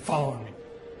 you've been following me.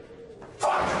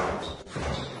 Fuck!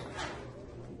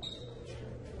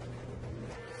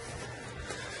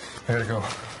 I gotta go.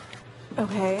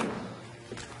 Okay.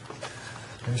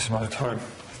 Maybe some other time.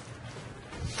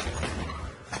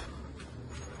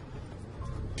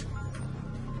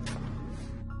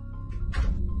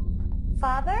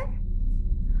 Father?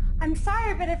 I'm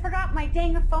sorry, but I forgot my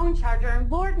dang phone charger, and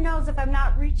Lord knows if I'm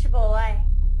not reachable,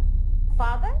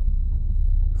 Father?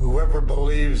 Whoever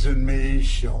believes in me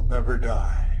shall never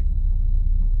die.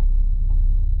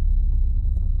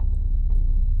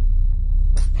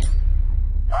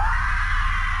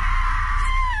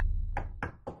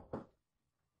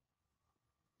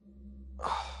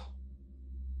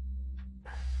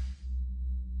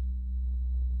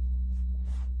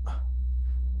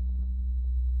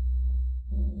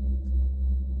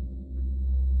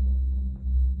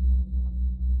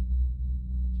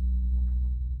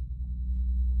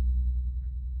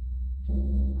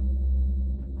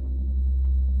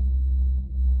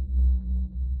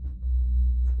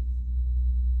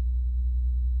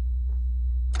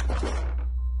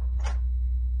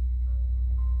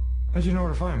 How'd you know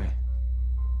where to find me?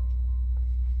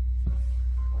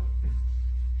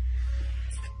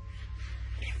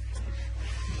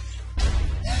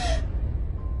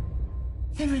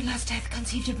 Then when last death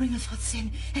conceived to bring us forth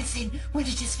sin, and sin, when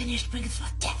it is finished, bring us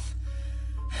forth death.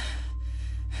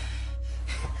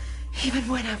 Even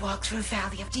when I walk through a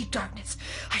valley of deep darkness,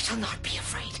 I shall not be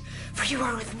afraid, for you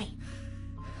are with me.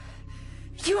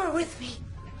 You are with me.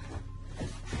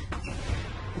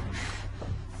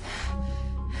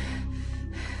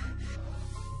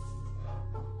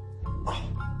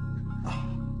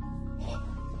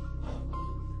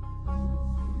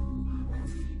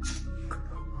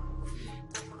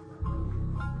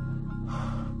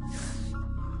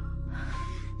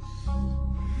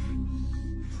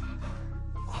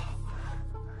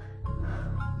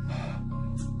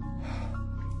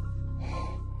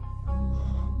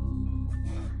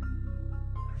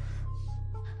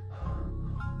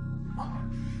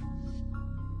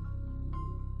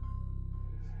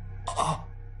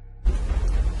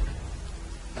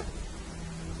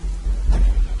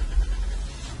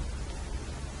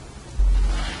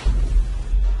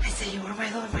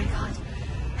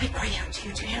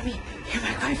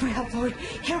 Lord,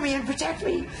 hear me and protect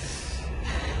me.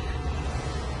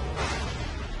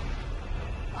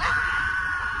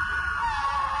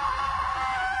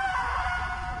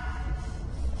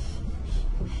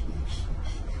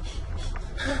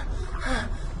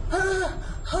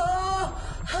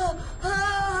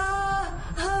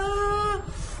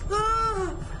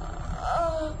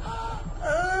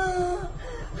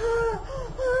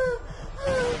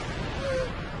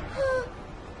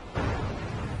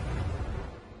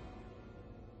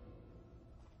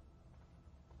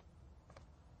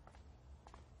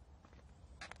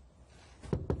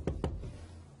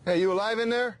 Hey, you alive in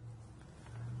there?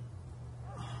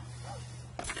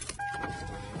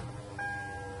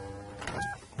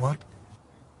 What?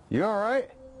 You all right?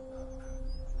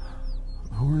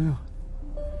 Who are you?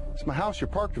 It's my house you're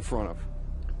parked in front of.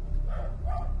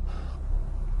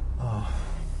 Oh.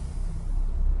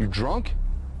 You drunk?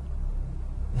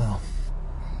 No.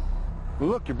 Well,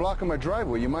 look, you're blocking my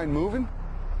driveway. You mind moving?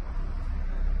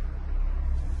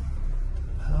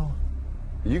 Hell.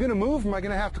 Are you gonna move, or am I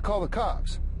gonna have to call the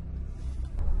cops?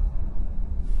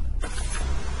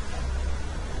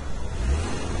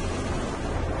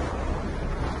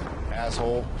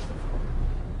 Asshole.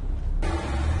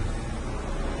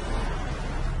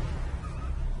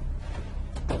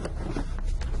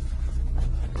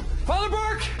 Father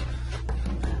Burke!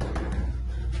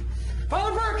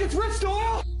 Father Burke, it's Rich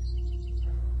Doyle!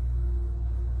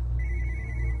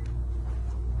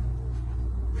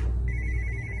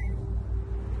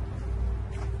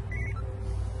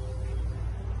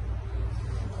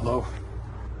 Hello?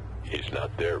 He's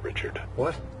not there, Richard.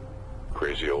 What?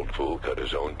 Crazy old fool cut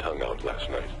his own tongue out last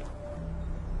night.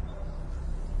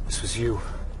 This was you.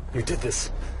 You did this.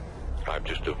 I'm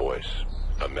just a voice,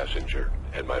 a messenger,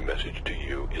 and my message to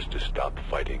you is to stop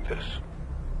fighting this.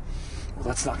 Well,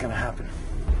 that's not gonna happen.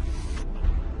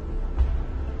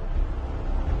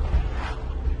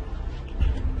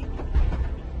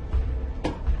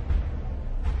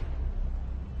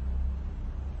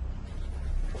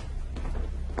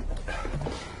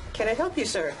 Can I help you,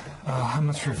 sir? I'm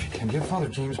not sure if you can. Do you have Father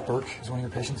James Burke as one of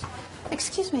your patients?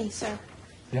 Excuse me, sir.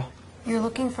 Yeah. You're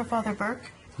looking for Father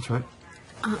Burke? That's right.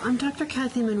 I'm Dr.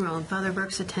 Kathy Monroe, and Father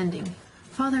Burke's attending.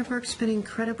 Father Burke's been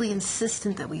incredibly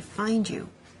insistent that we find you.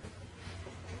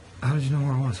 How did you know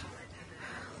where I was?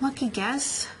 Lucky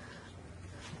guess.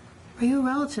 Are you a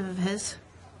relative of his?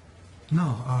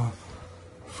 No,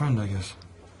 friend, I guess.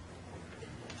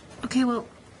 Okay, well,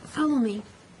 follow me.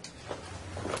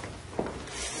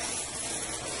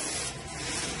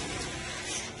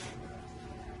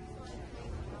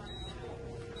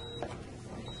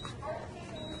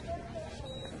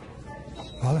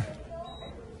 Father?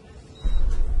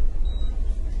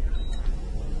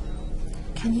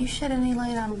 Can you shed any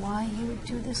light on why he would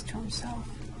do this to himself?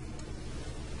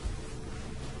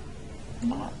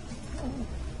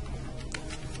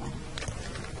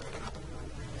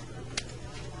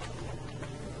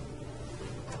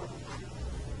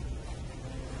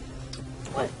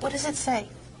 What does it say?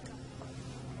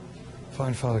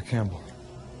 Find Father Campbell.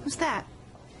 Who's that?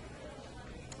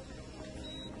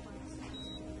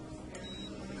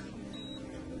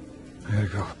 I gotta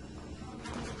go.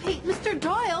 Hey, Mr.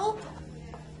 Doyle!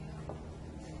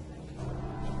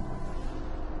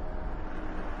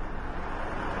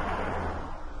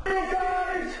 Hey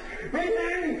guys!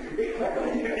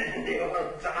 You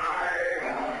will die!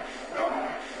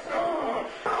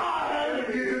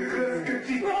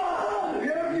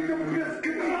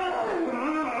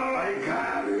 I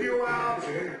cast you out!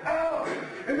 Out!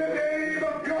 In the name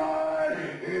of God!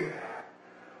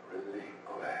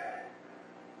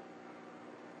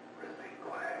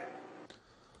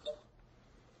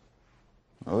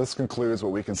 Well, this concludes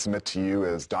what we can submit to you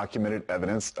as documented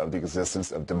evidence of the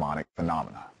existence of demonic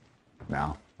phenomena.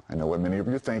 Now, I know what many of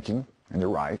you are thinking, and you're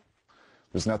right.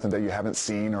 There's nothing that you haven't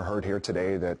seen or heard here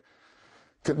today that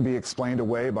couldn't be explained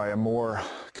away by a more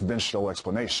conventional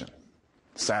explanation.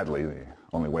 Sadly, the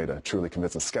only way to truly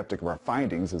convince a skeptic of our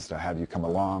findings is to have you come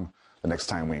along the next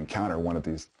time we encounter one of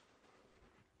these.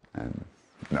 And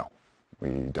no, we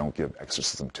don't give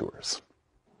exorcism tours.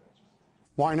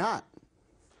 Why not?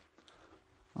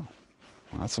 Well,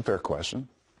 that's a fair question.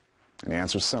 And the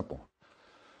answer is simple.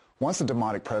 Once a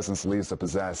demonic presence leaves the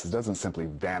possessed, it doesn't simply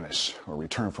vanish or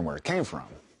return from where it came from.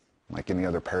 Like any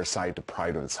other parasite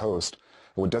deprived of its host,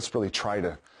 it would desperately try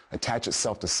to attach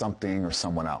itself to something or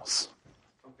someone else.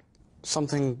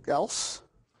 Something else?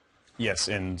 Yes,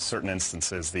 in certain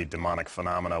instances, the demonic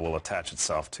phenomena will attach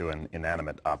itself to an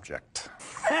inanimate object.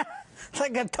 It's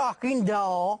like a talking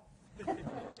doll.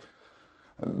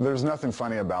 There's nothing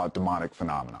funny about demonic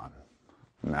phenomenon.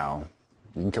 Now,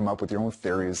 you can come up with your own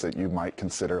theories that you might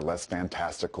consider less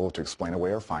fantastical to explain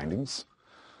away our findings.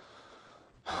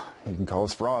 You can call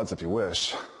us frauds if you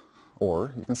wish,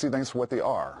 or you can see things for what they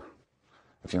are,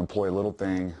 if you employ a little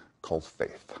thing called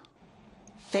faith.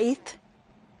 Faith?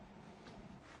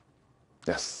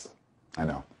 Yes, I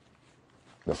know.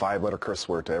 The 5-letter curse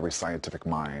word to every scientific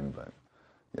mind, but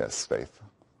yes, faith.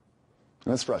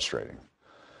 And it's frustrating.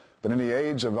 But in the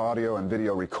age of audio and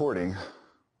video recording,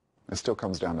 it still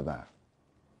comes down to that.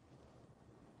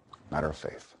 Matter of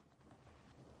faith.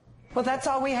 Well, that's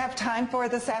all we have time for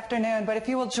this afternoon, but if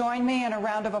you will join me in a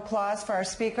round of applause for our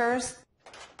speakers.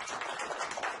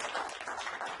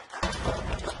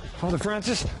 Father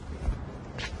Francis?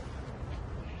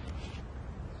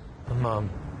 I'm,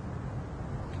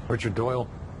 Richard Doyle.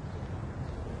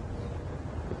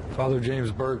 Father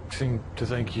James Burke seemed to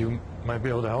think you might be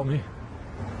able to help me.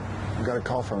 I got a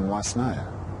call from him last night.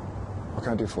 What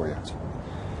can I do for you?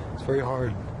 It's very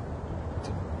hard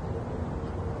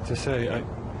to say.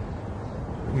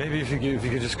 Maybe if you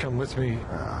could just come with me.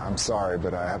 I'm sorry,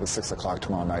 but I have a 6 o'clock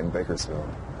tomorrow night in Bakersfield.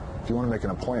 If you want to make an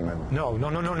appointment... No,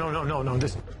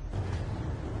 this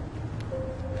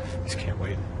can't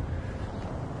wait.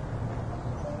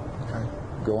 Okay,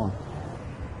 go on.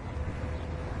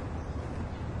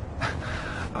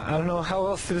 I don't know how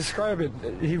else to describe it.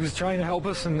 He was trying to help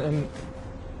us, and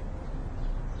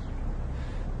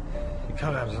he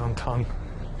cut out his own tongue.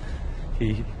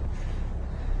 He's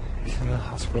in the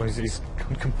hospital. He's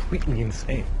gone completely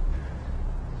insane.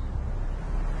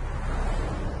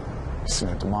 You've seen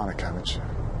a demonic, haven't you?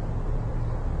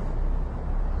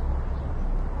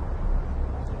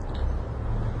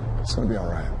 It's going to be all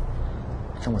right.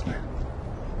 Come with me.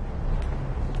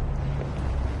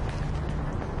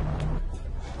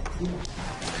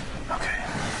 Okay.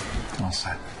 I'm all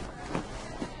set.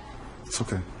 It's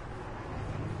okay.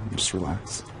 Just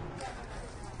relax.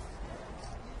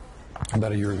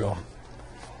 About a year ago,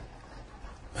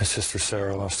 my sister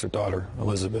Sarah lost her daughter,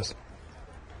 Elizabeth.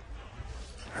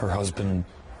 Her husband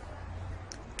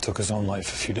took his own life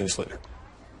a few days later.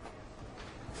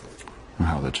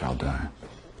 How did the child die?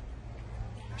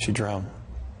 She drowned.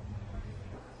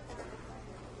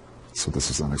 So this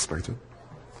was unexpected?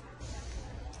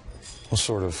 Well,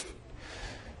 sort of.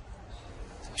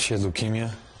 She had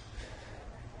leukemia,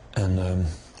 and the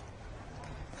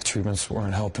treatments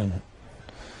weren't helping.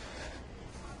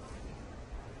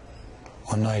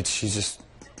 One night, she just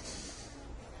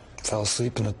fell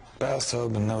asleep in the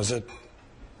bathtub, and that was it.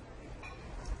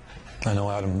 I know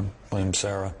Adam blamed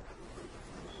Sarah.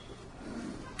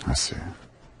 I see.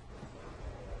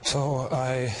 So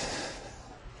I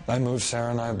moved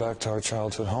Sarah and I back to our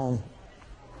childhood home.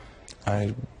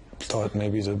 I thought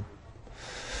maybe the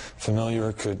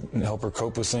familiar could help her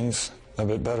cope with things a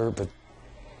bit better, but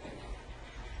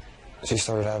she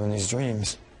started having these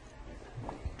dreams.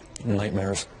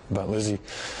 nightmares about Lizzie.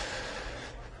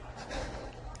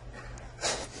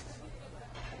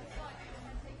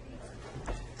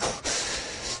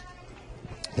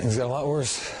 Things got a lot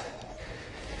worse.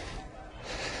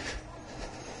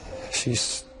 She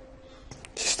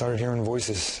started hearing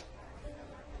voices,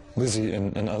 Lizzie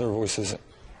and other voices.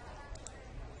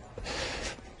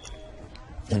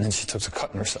 And then she took to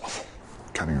cutting herself.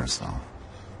 Cutting herself?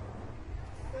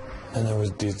 And there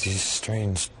was these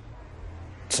strange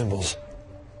symbols.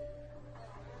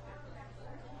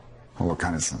 Well, what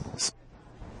kind of symbols?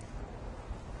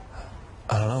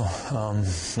 I don't know.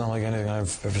 Not like anything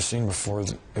I've ever seen before.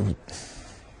 It was...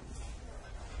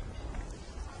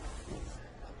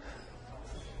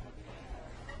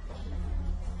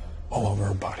 all over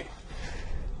her body.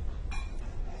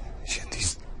 She had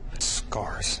these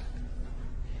scars,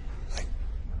 like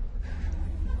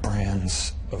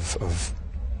brands of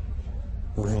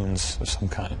runes of some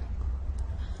kind.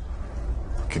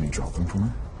 Can you draw them for me?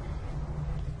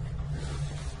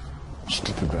 Just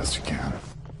do the best you can.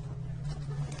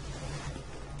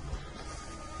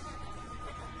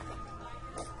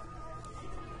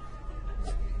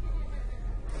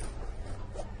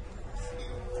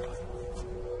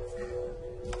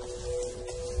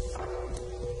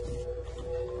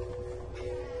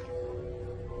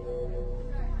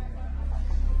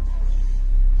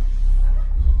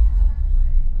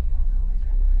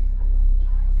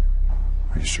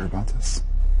 Are you sure about this?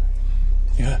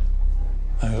 Yeah.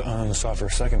 I was on the spot for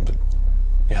a second, but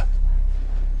yeah.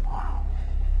 Wow.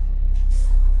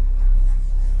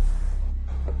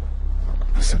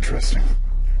 That's interesting.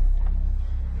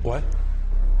 What?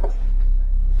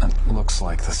 It looks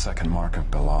like the second mark of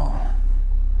Bilal.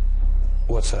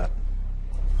 What's that?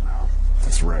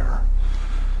 It's rare.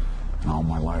 In all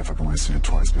my life, I've only seen it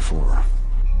twice before.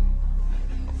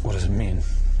 What does it mean?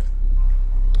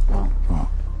 Well,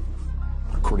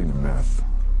 according to myth,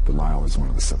 Belial is one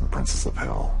of the 7 princes of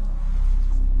hell,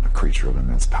 a creature of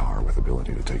immense power with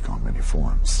ability to take on many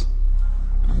forms.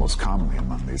 And most commonly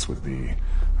among these would be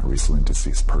a recently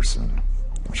deceased person,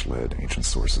 which led ancient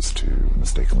sources to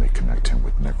mistakenly connect him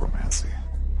with necromancy.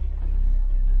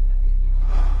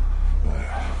 But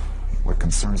what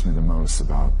concerns me the most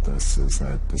about this is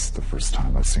that this is the first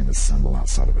time I've seen this symbol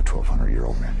outside of a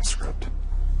 1,200-year-old manuscript.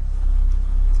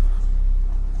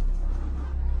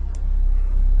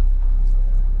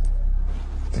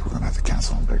 I think we're going to have to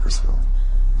cancel in Bakersfield.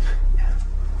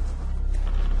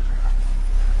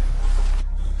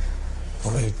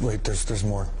 Wait, there's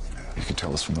more. You can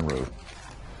tell us from the road.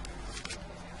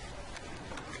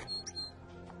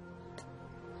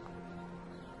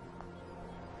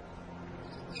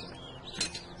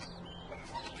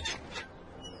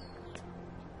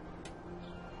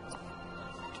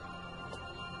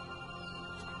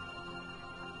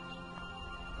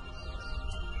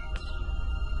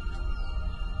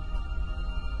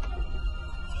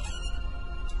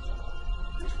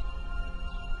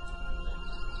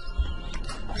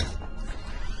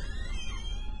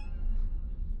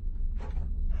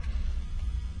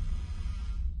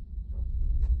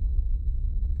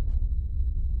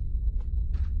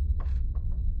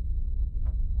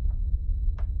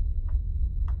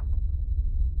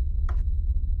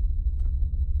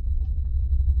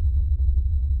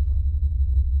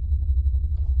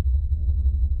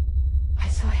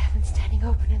 Standing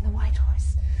open in the white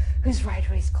horse, whose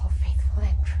rider is called faithful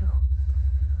and true.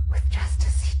 With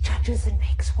justice he judges and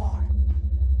makes war.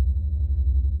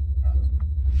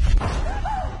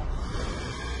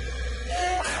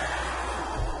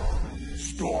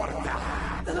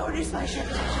 The Lord is my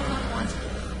shepherd, I shall not want.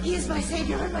 He is my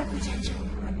savior and my protector.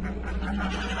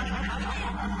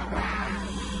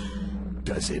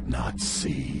 Does it not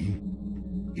see?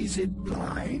 Is it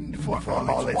blind for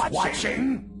all its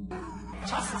watching?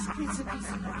 Jesus, Prince of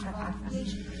Peace and Lord of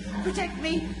creation, protect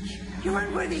me, your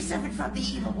unworthy servant, from the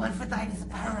evil one, for thine is the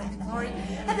power and the glory,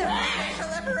 and the darkness shall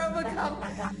never overcome.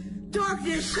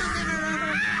 Darkness shall never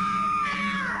overcome.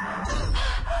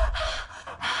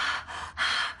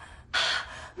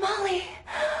 Molly,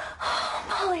 oh,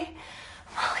 Molly,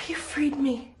 you freed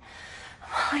me.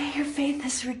 Molly, your faith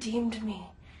has redeemed me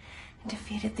and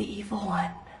defeated the evil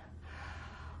one.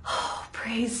 Oh,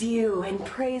 praise you and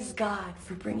praise God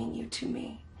for bringing you to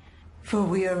me. For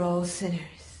we are all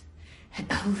sinners, and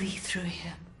only through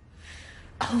him,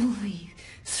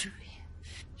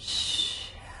 Shh,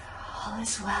 all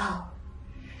is well.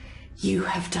 You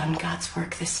have done God's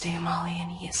work this day, Molly,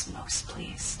 and he is most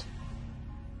pleased.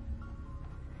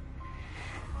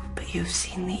 But you've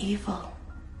seen the evil,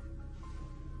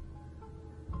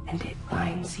 and it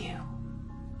binds you.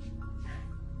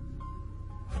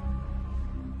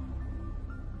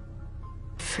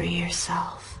 free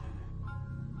yourself.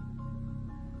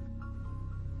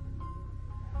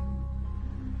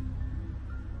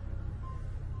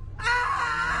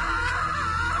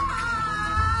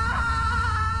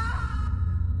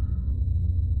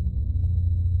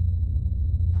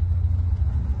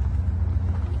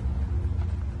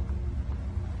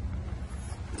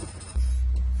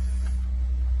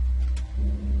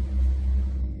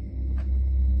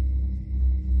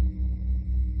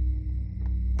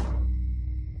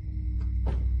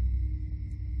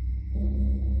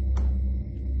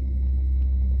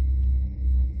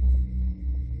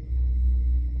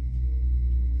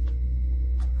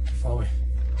 Follow me.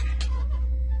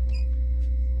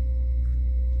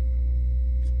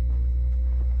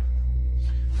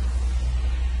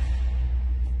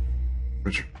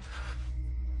 Richard,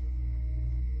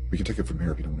 we can take it from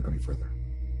here if you don't want to go any further.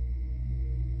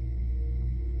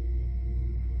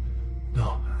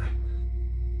 No,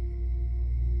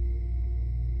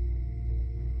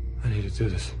 I need to do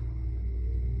this.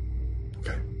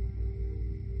 Okay.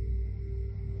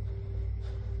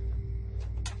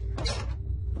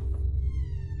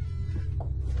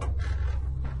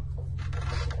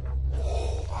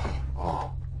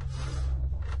 Oh,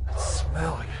 it's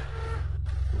smelling.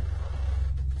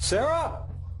 Sarah!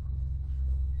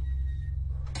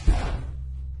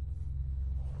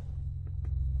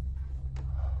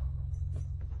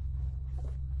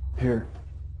 Here,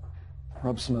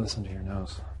 rub some of this into your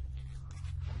nose.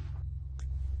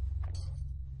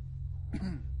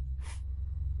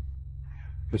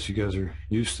 Guess you guys are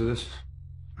used to this?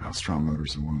 Well, strong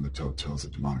odors are one of the telltales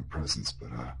of demonic presence, but,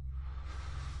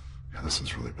 yeah, this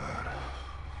is really bad.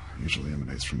 It usually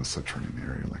emanates from a subterranean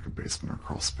area like a basement or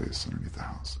crawl space underneath the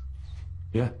house.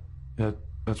 Yeah,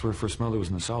 that's where I first smelled it, was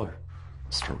in the cellar.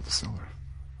 Let's start with the cellar.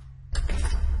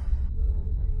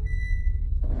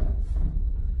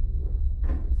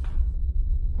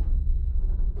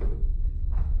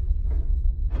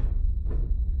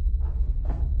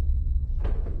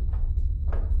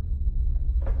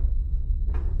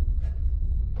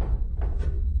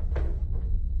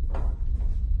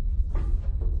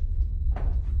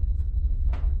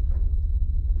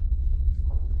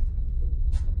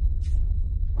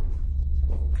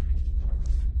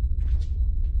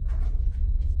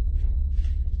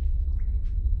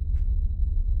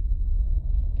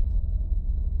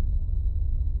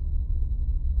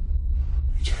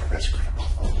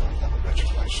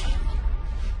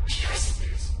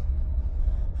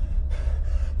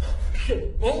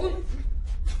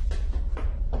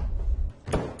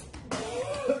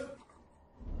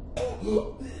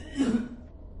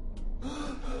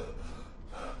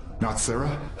 Not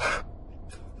Sarah?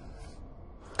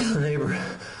 The neighbor.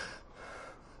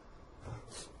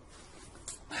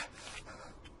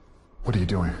 What are you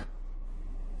doing?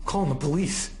 Calling the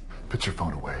police. Put your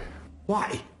phone away.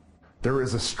 Why? There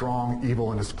is a strong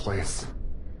evil in this place,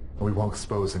 and we won't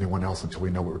expose anyone else until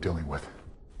we know what we're dealing with.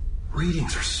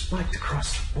 Readings are spiked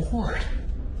across the board.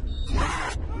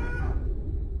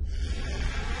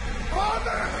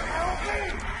 Father, help me!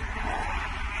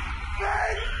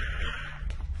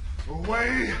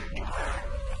 Away!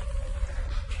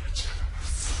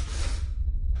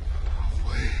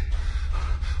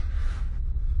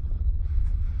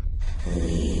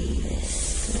 Leave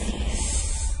this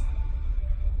place.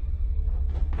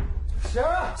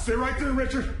 Sarah! Stay right there,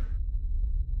 Richard!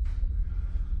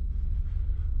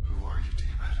 Who are you,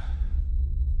 demon?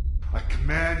 I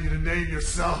command you to name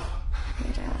yourself.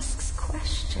 It asks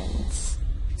questions.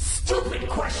 Stupid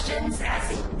questions,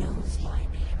 as it knows my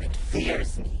name. It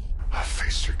fears me. I've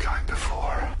faced your kind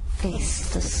before.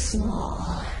 Face the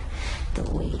small, the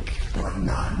weak, but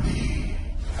not me.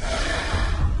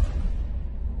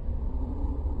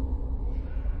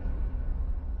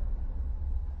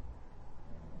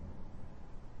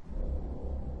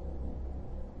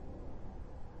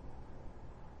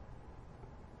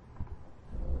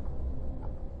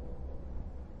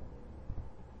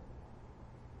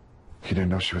 You didn't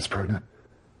know she was pregnant?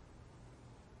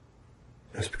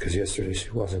 That's because yesterday she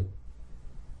wasn't.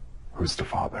 Who's the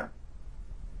father?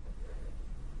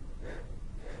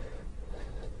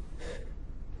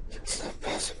 It's not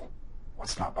possible.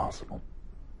 What's not possible?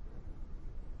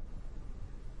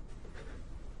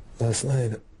 Last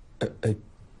night, I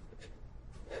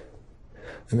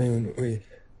mean,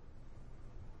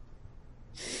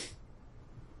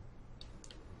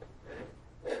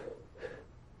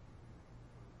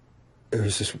 there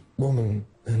was this woman,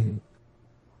 and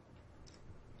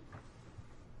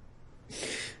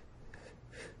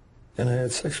I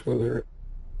had sex with her.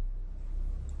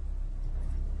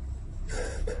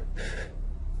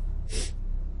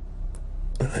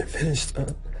 When I finished,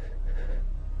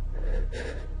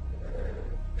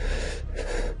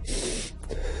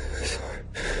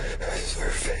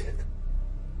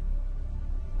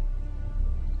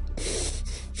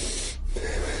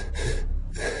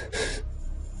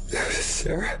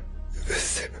 Sarah?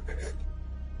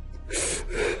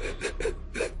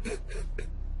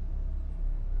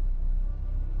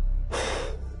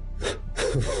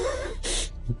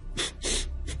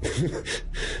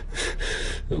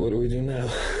 What do we do now?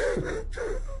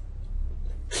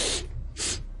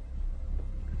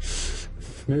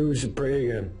 Maybe we should pray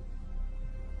again.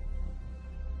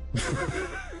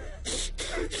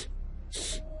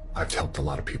 I've helped a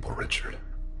lot of people, Richard.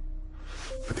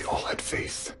 But they all had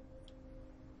faith.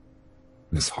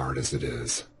 And as hard as it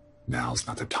is, now's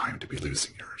not the time to be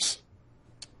losing yours.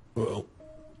 Well,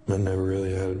 I never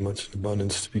really had much in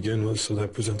abundance to begin with, so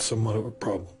that presents somewhat of a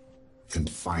problem. Then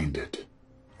find it.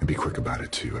 And be quick about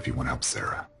it, too, if you want to help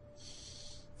Sarah.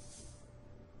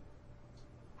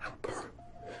 Help her?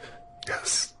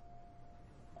 Yes.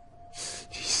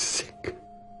 She's sick.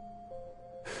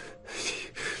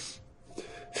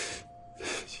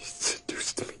 She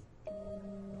seduced me.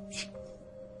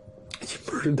 She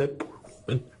murdered that poor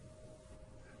woman.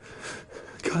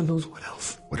 God knows what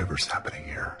else. Whatever's happening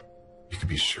here, you can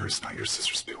be sure it's not your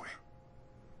sister's doing.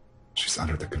 She's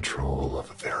under the control of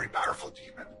a very powerful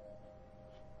demon.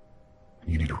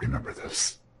 And you need to remember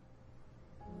this.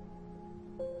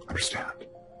 Understand?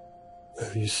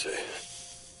 Whatever you say.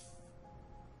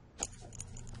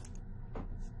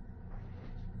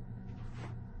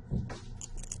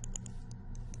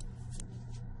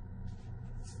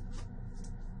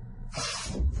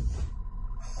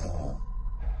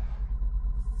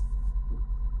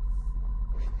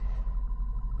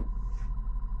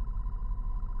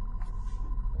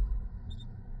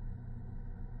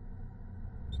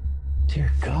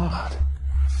 Dear God.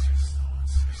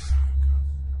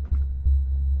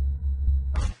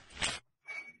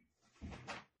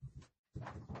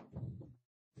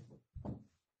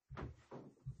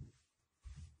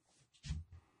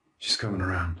 She's coming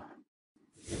around.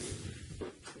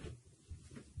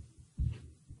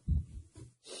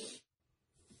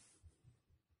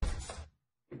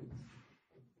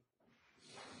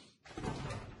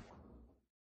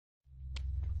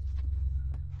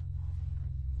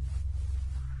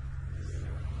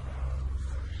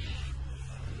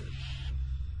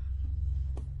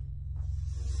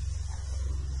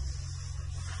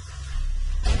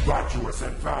 Virtuous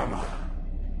infirma,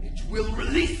 it will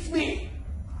release me.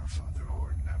 Our Father who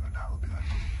art in heaven, hallowed be thy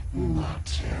name.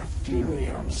 Mater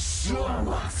filium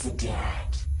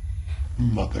suacidat.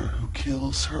 Mother who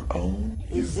kills her own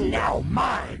is now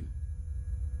mine.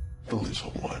 The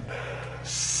little one,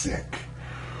 sick,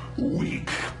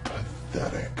 weak,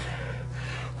 pathetic.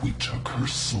 We took her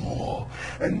soul,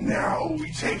 and now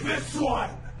we take this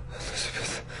one.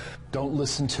 Elizabeth, don't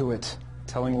listen to it.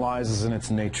 Telling lies is in its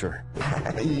nature.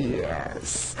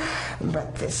 Yes,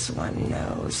 but this one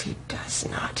knows he does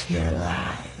not hear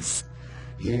lies.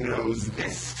 He knows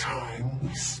this time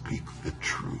we speak the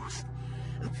truth.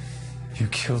 You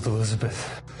killed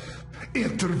Elizabeth.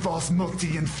 Inter vos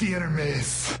multi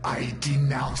infirmes, I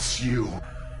denounce you.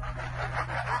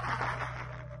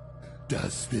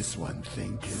 Does this one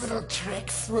think his little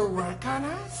tricks will work on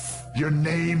us? Your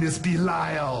name is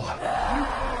Belial. You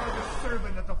are the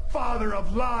servant of the father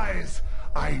of lies.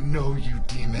 I know you,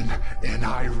 demon, and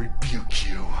I rebuke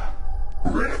you.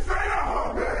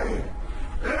 Rifeabi!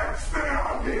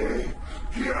 Exeabi!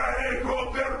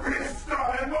 Ego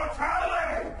verbista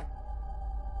immortale!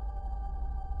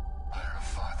 Our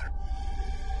Father,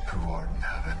 who art in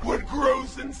heaven. What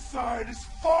grows inside is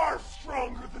far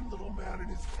stronger than little man and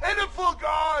his pitiful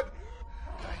God.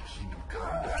 Thy kingdom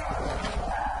come.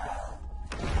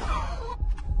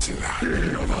 To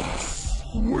hear us,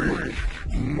 weak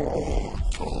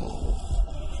mortal.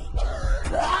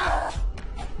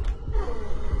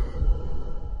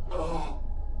 Oh.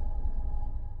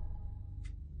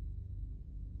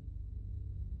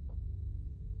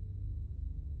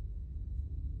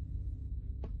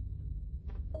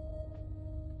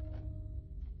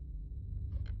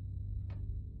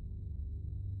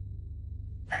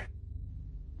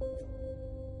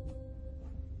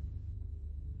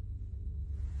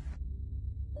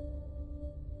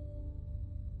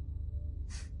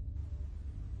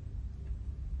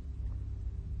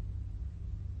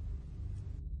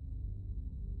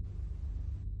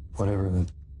 Whatever the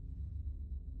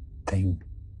thing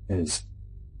is.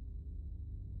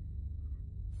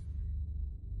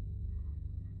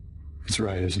 It's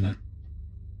right, isn't it?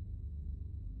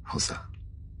 How's that?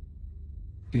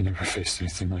 You never faced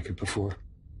anything like it before.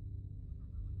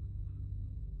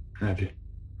 Have you?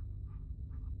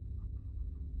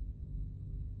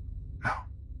 No.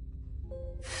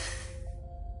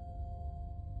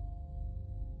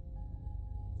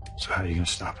 So how are you gonna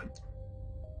stop it?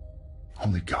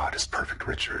 Only God is perfect,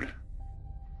 Richard.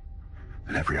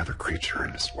 And every other creature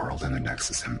in this world and the next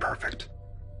is imperfect.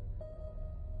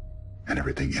 And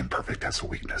everything imperfect has a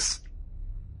weakness.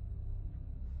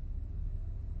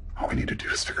 All we need to do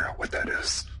is figure out what that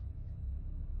is.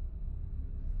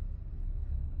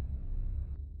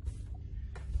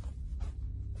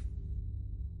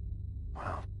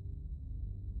 Well,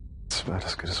 it's about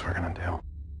as good as we're gonna do.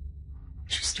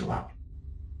 She's still out.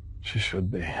 She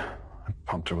should be. I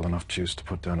pumped her with enough juice to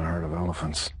put down a herd of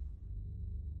elephants.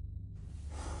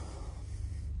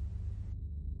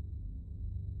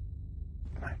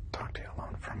 Can I talk to you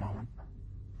alone for a moment?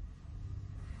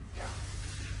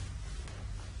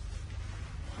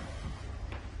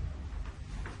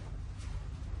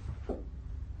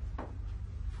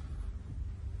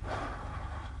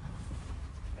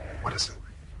 What is it?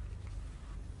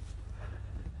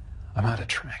 I'm out of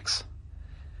tricks.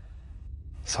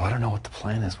 So I don't know what the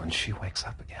plan is when she wakes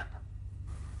up again.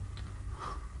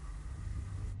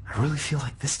 I really feel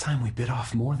like this time we bit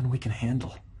off more than we can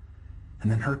handle.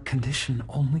 And then her condition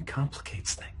only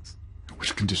complicates things.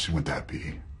 Which condition would that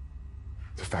be?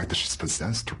 The fact that she's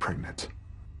possessed or pregnant?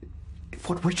 If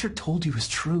what Richard told you is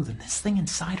true, then this thing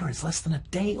inside her is less than a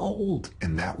day old.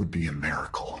 And that would be a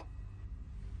miracle.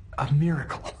 A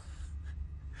miracle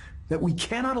that we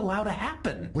cannot allow to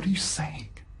happen. What are you saying?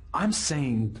 I'm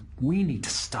saying we need to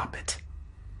stop it.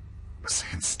 I'm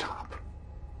saying stop.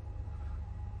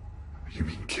 You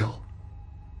mean kill?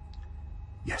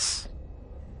 Yes.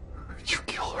 You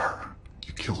kill her.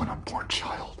 You kill an unborn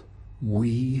child.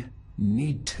 We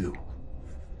need to.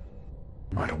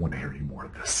 I don't want to hear any more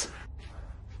of this.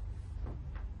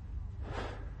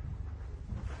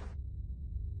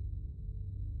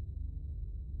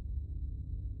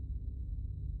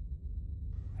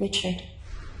 Richard.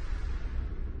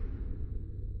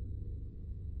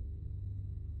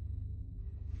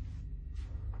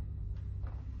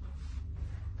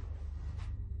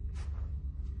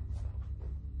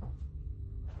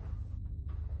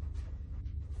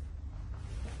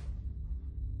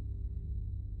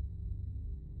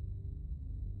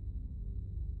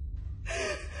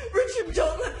 Richard,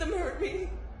 don't let them hurt me.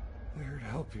 We're here to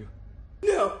help you.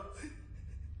 No.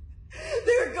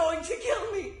 They're going to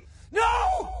kill me.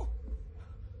 No!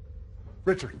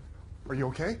 Richard, are you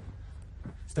okay?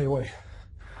 Stay away.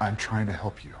 I'm trying to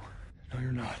help you. No,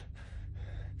 you're not.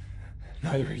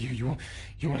 Neither are you.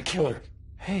 You want to kill her.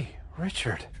 Hey,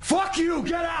 Richard. Fuck you!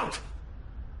 Get out!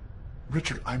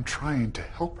 Richard, I'm trying to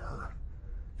help her.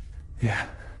 Yeah.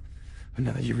 But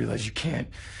now that you realize you can't,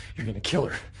 you're gonna kill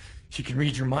her. She can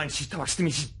read your mind. She talks to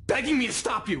me. She's begging me to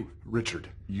stop you. Richard,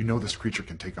 you know this creature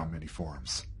can take on many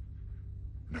forms.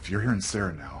 And if you're hearing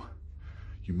Sarah now,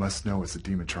 you must know it's a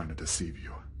demon trying to deceive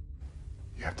you.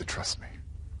 You have to trust me.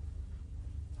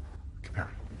 Come here.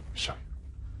 Let me show you.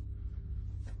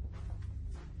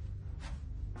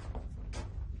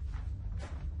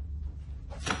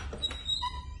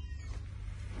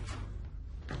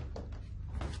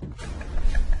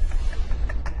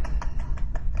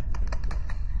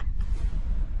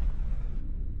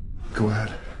 Go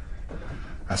ahead.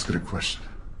 Ask it a question.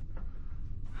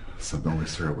 Something only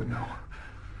Sarah would know.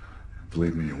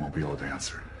 Believe me, you won't be able to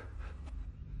answer.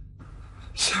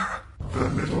 Sarah. The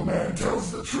middleman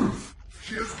tells the truth.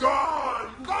 She is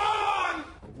gone! Gone!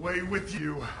 Away with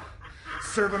you.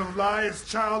 Servant of lies,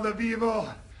 child of evil.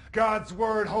 God's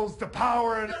word holds the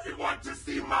power and... Does he want to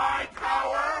see my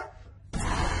power?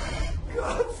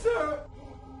 God, Sarah.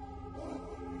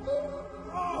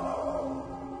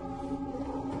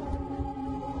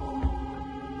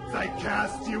 I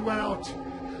cast you out,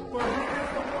 for he is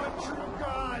the one true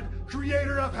God,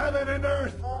 creator of heaven and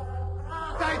earth.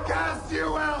 I cast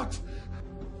you out,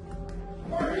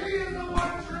 for he is the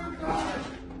one true God,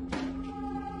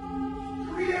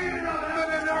 creator of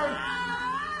heaven and earth.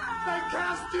 I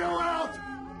cast you out.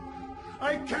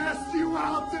 I cast you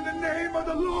out in the name of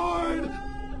the Lord.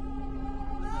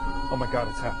 Oh my God,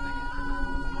 it's happening.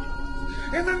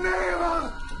 In the name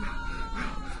of...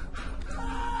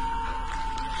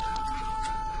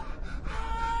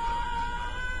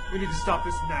 We need to stop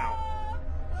this now.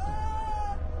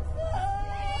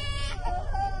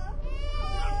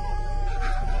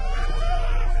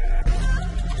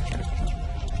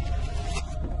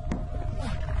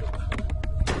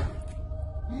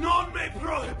 Non me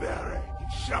prohibere!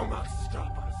 It shall not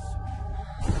stop us.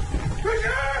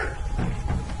 Richard!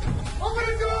 Open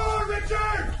the door,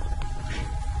 Richard!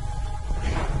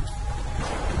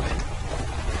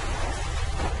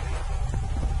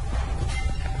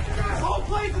 This whole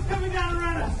place is coming down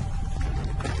around us!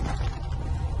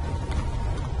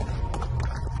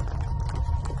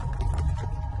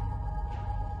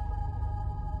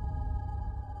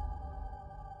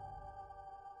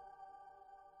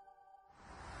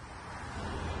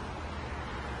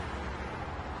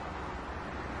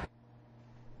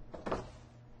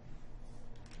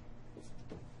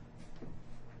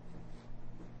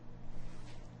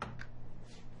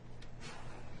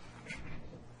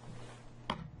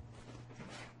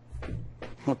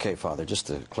 Okay, Father, just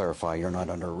to clarify, you're not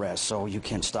under arrest, so you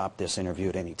can stop this interview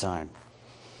at any time.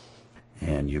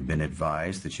 And you've been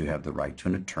advised that you have the right to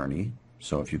an attorney,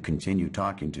 so if you continue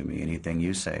talking to me, anything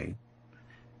you say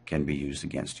can be used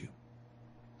against you.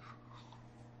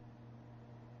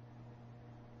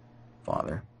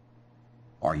 Father,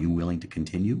 are you willing to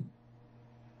continue?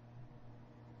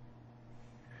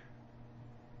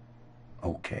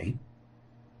 Okay.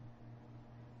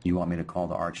 You want me to call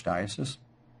the Archdiocese?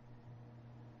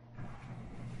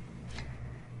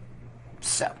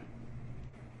 So,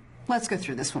 let's go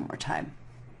through this one more time.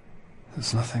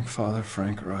 There's nothing Father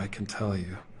Frank or I can tell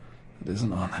you that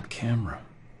isn't on that camera.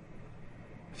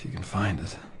 If you can find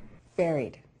it.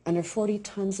 Buried under 40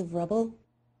 tons of rubble?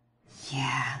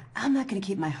 Yeah, I'm not going to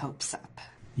keep my hopes up.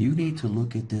 You need to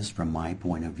look at this from my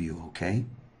point of view, okay?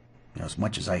 You know, as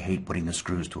much as I hate putting the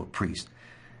screws to a priest,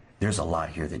 there's a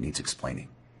lot here that needs explaining.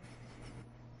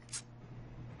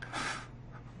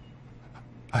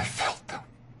 I failed them.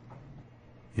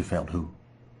 You failed who?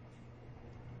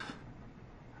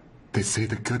 They say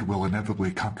that good will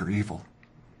inevitably conquer evil.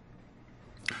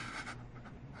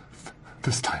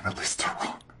 This time, at least, they're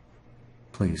wrong.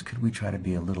 Please, could we try to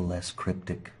be a little less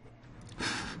cryptic?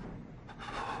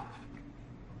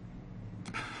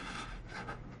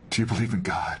 Do you believe in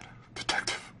God,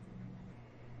 Detective?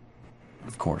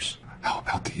 Of course. How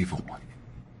about the evil one?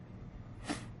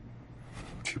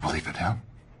 Do you believe in him?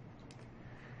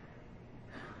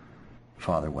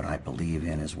 Father, what I believe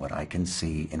in is what I can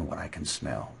see and what I can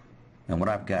smell. And what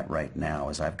I've got right now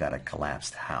is I've got a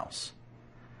collapsed house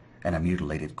and a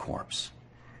mutilated corpse.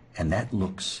 And that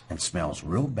looks and smells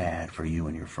real bad for you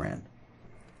and your friend.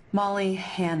 Molly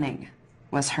Hanning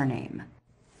was her name.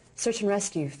 Search and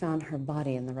rescue found her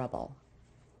body in the rubble.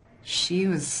 She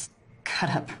was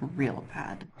cut up real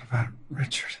bad. What about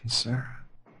Richard and Sarah?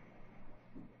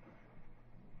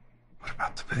 What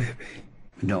about the baby?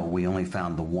 No, we only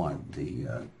found the one, the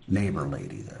neighbor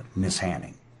lady, the Miss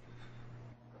Hanning.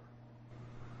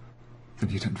 Then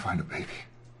you didn't find a baby.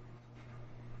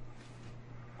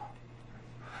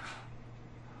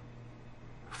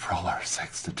 For all our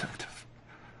sakes, Detective,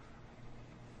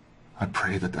 I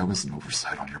pray that that was an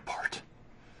oversight on your part.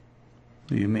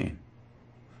 What do you mean?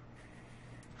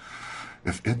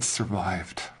 If it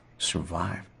survived...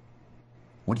 Survived?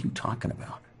 What are you talking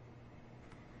about?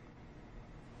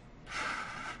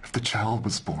 If the child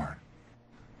was born,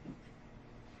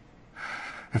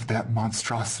 if that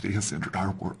monstrosity has entered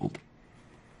our world,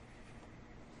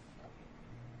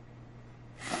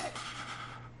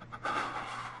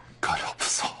 God help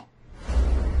us all.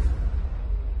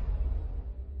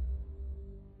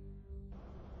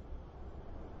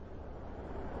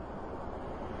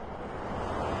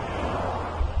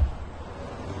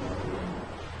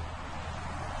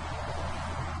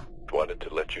 Wanted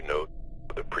to let you know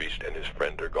the priest and his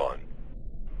friend are gone.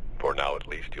 For now, at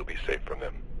least, you'll be safe from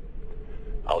them.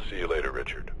 I'll see you later,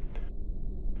 Richard.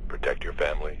 Protect your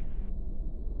family.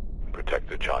 Protect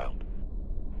the child.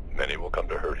 Many will come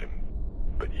to hurt him,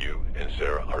 but you and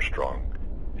Sarah are strong,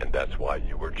 and that's why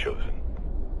you were chosen.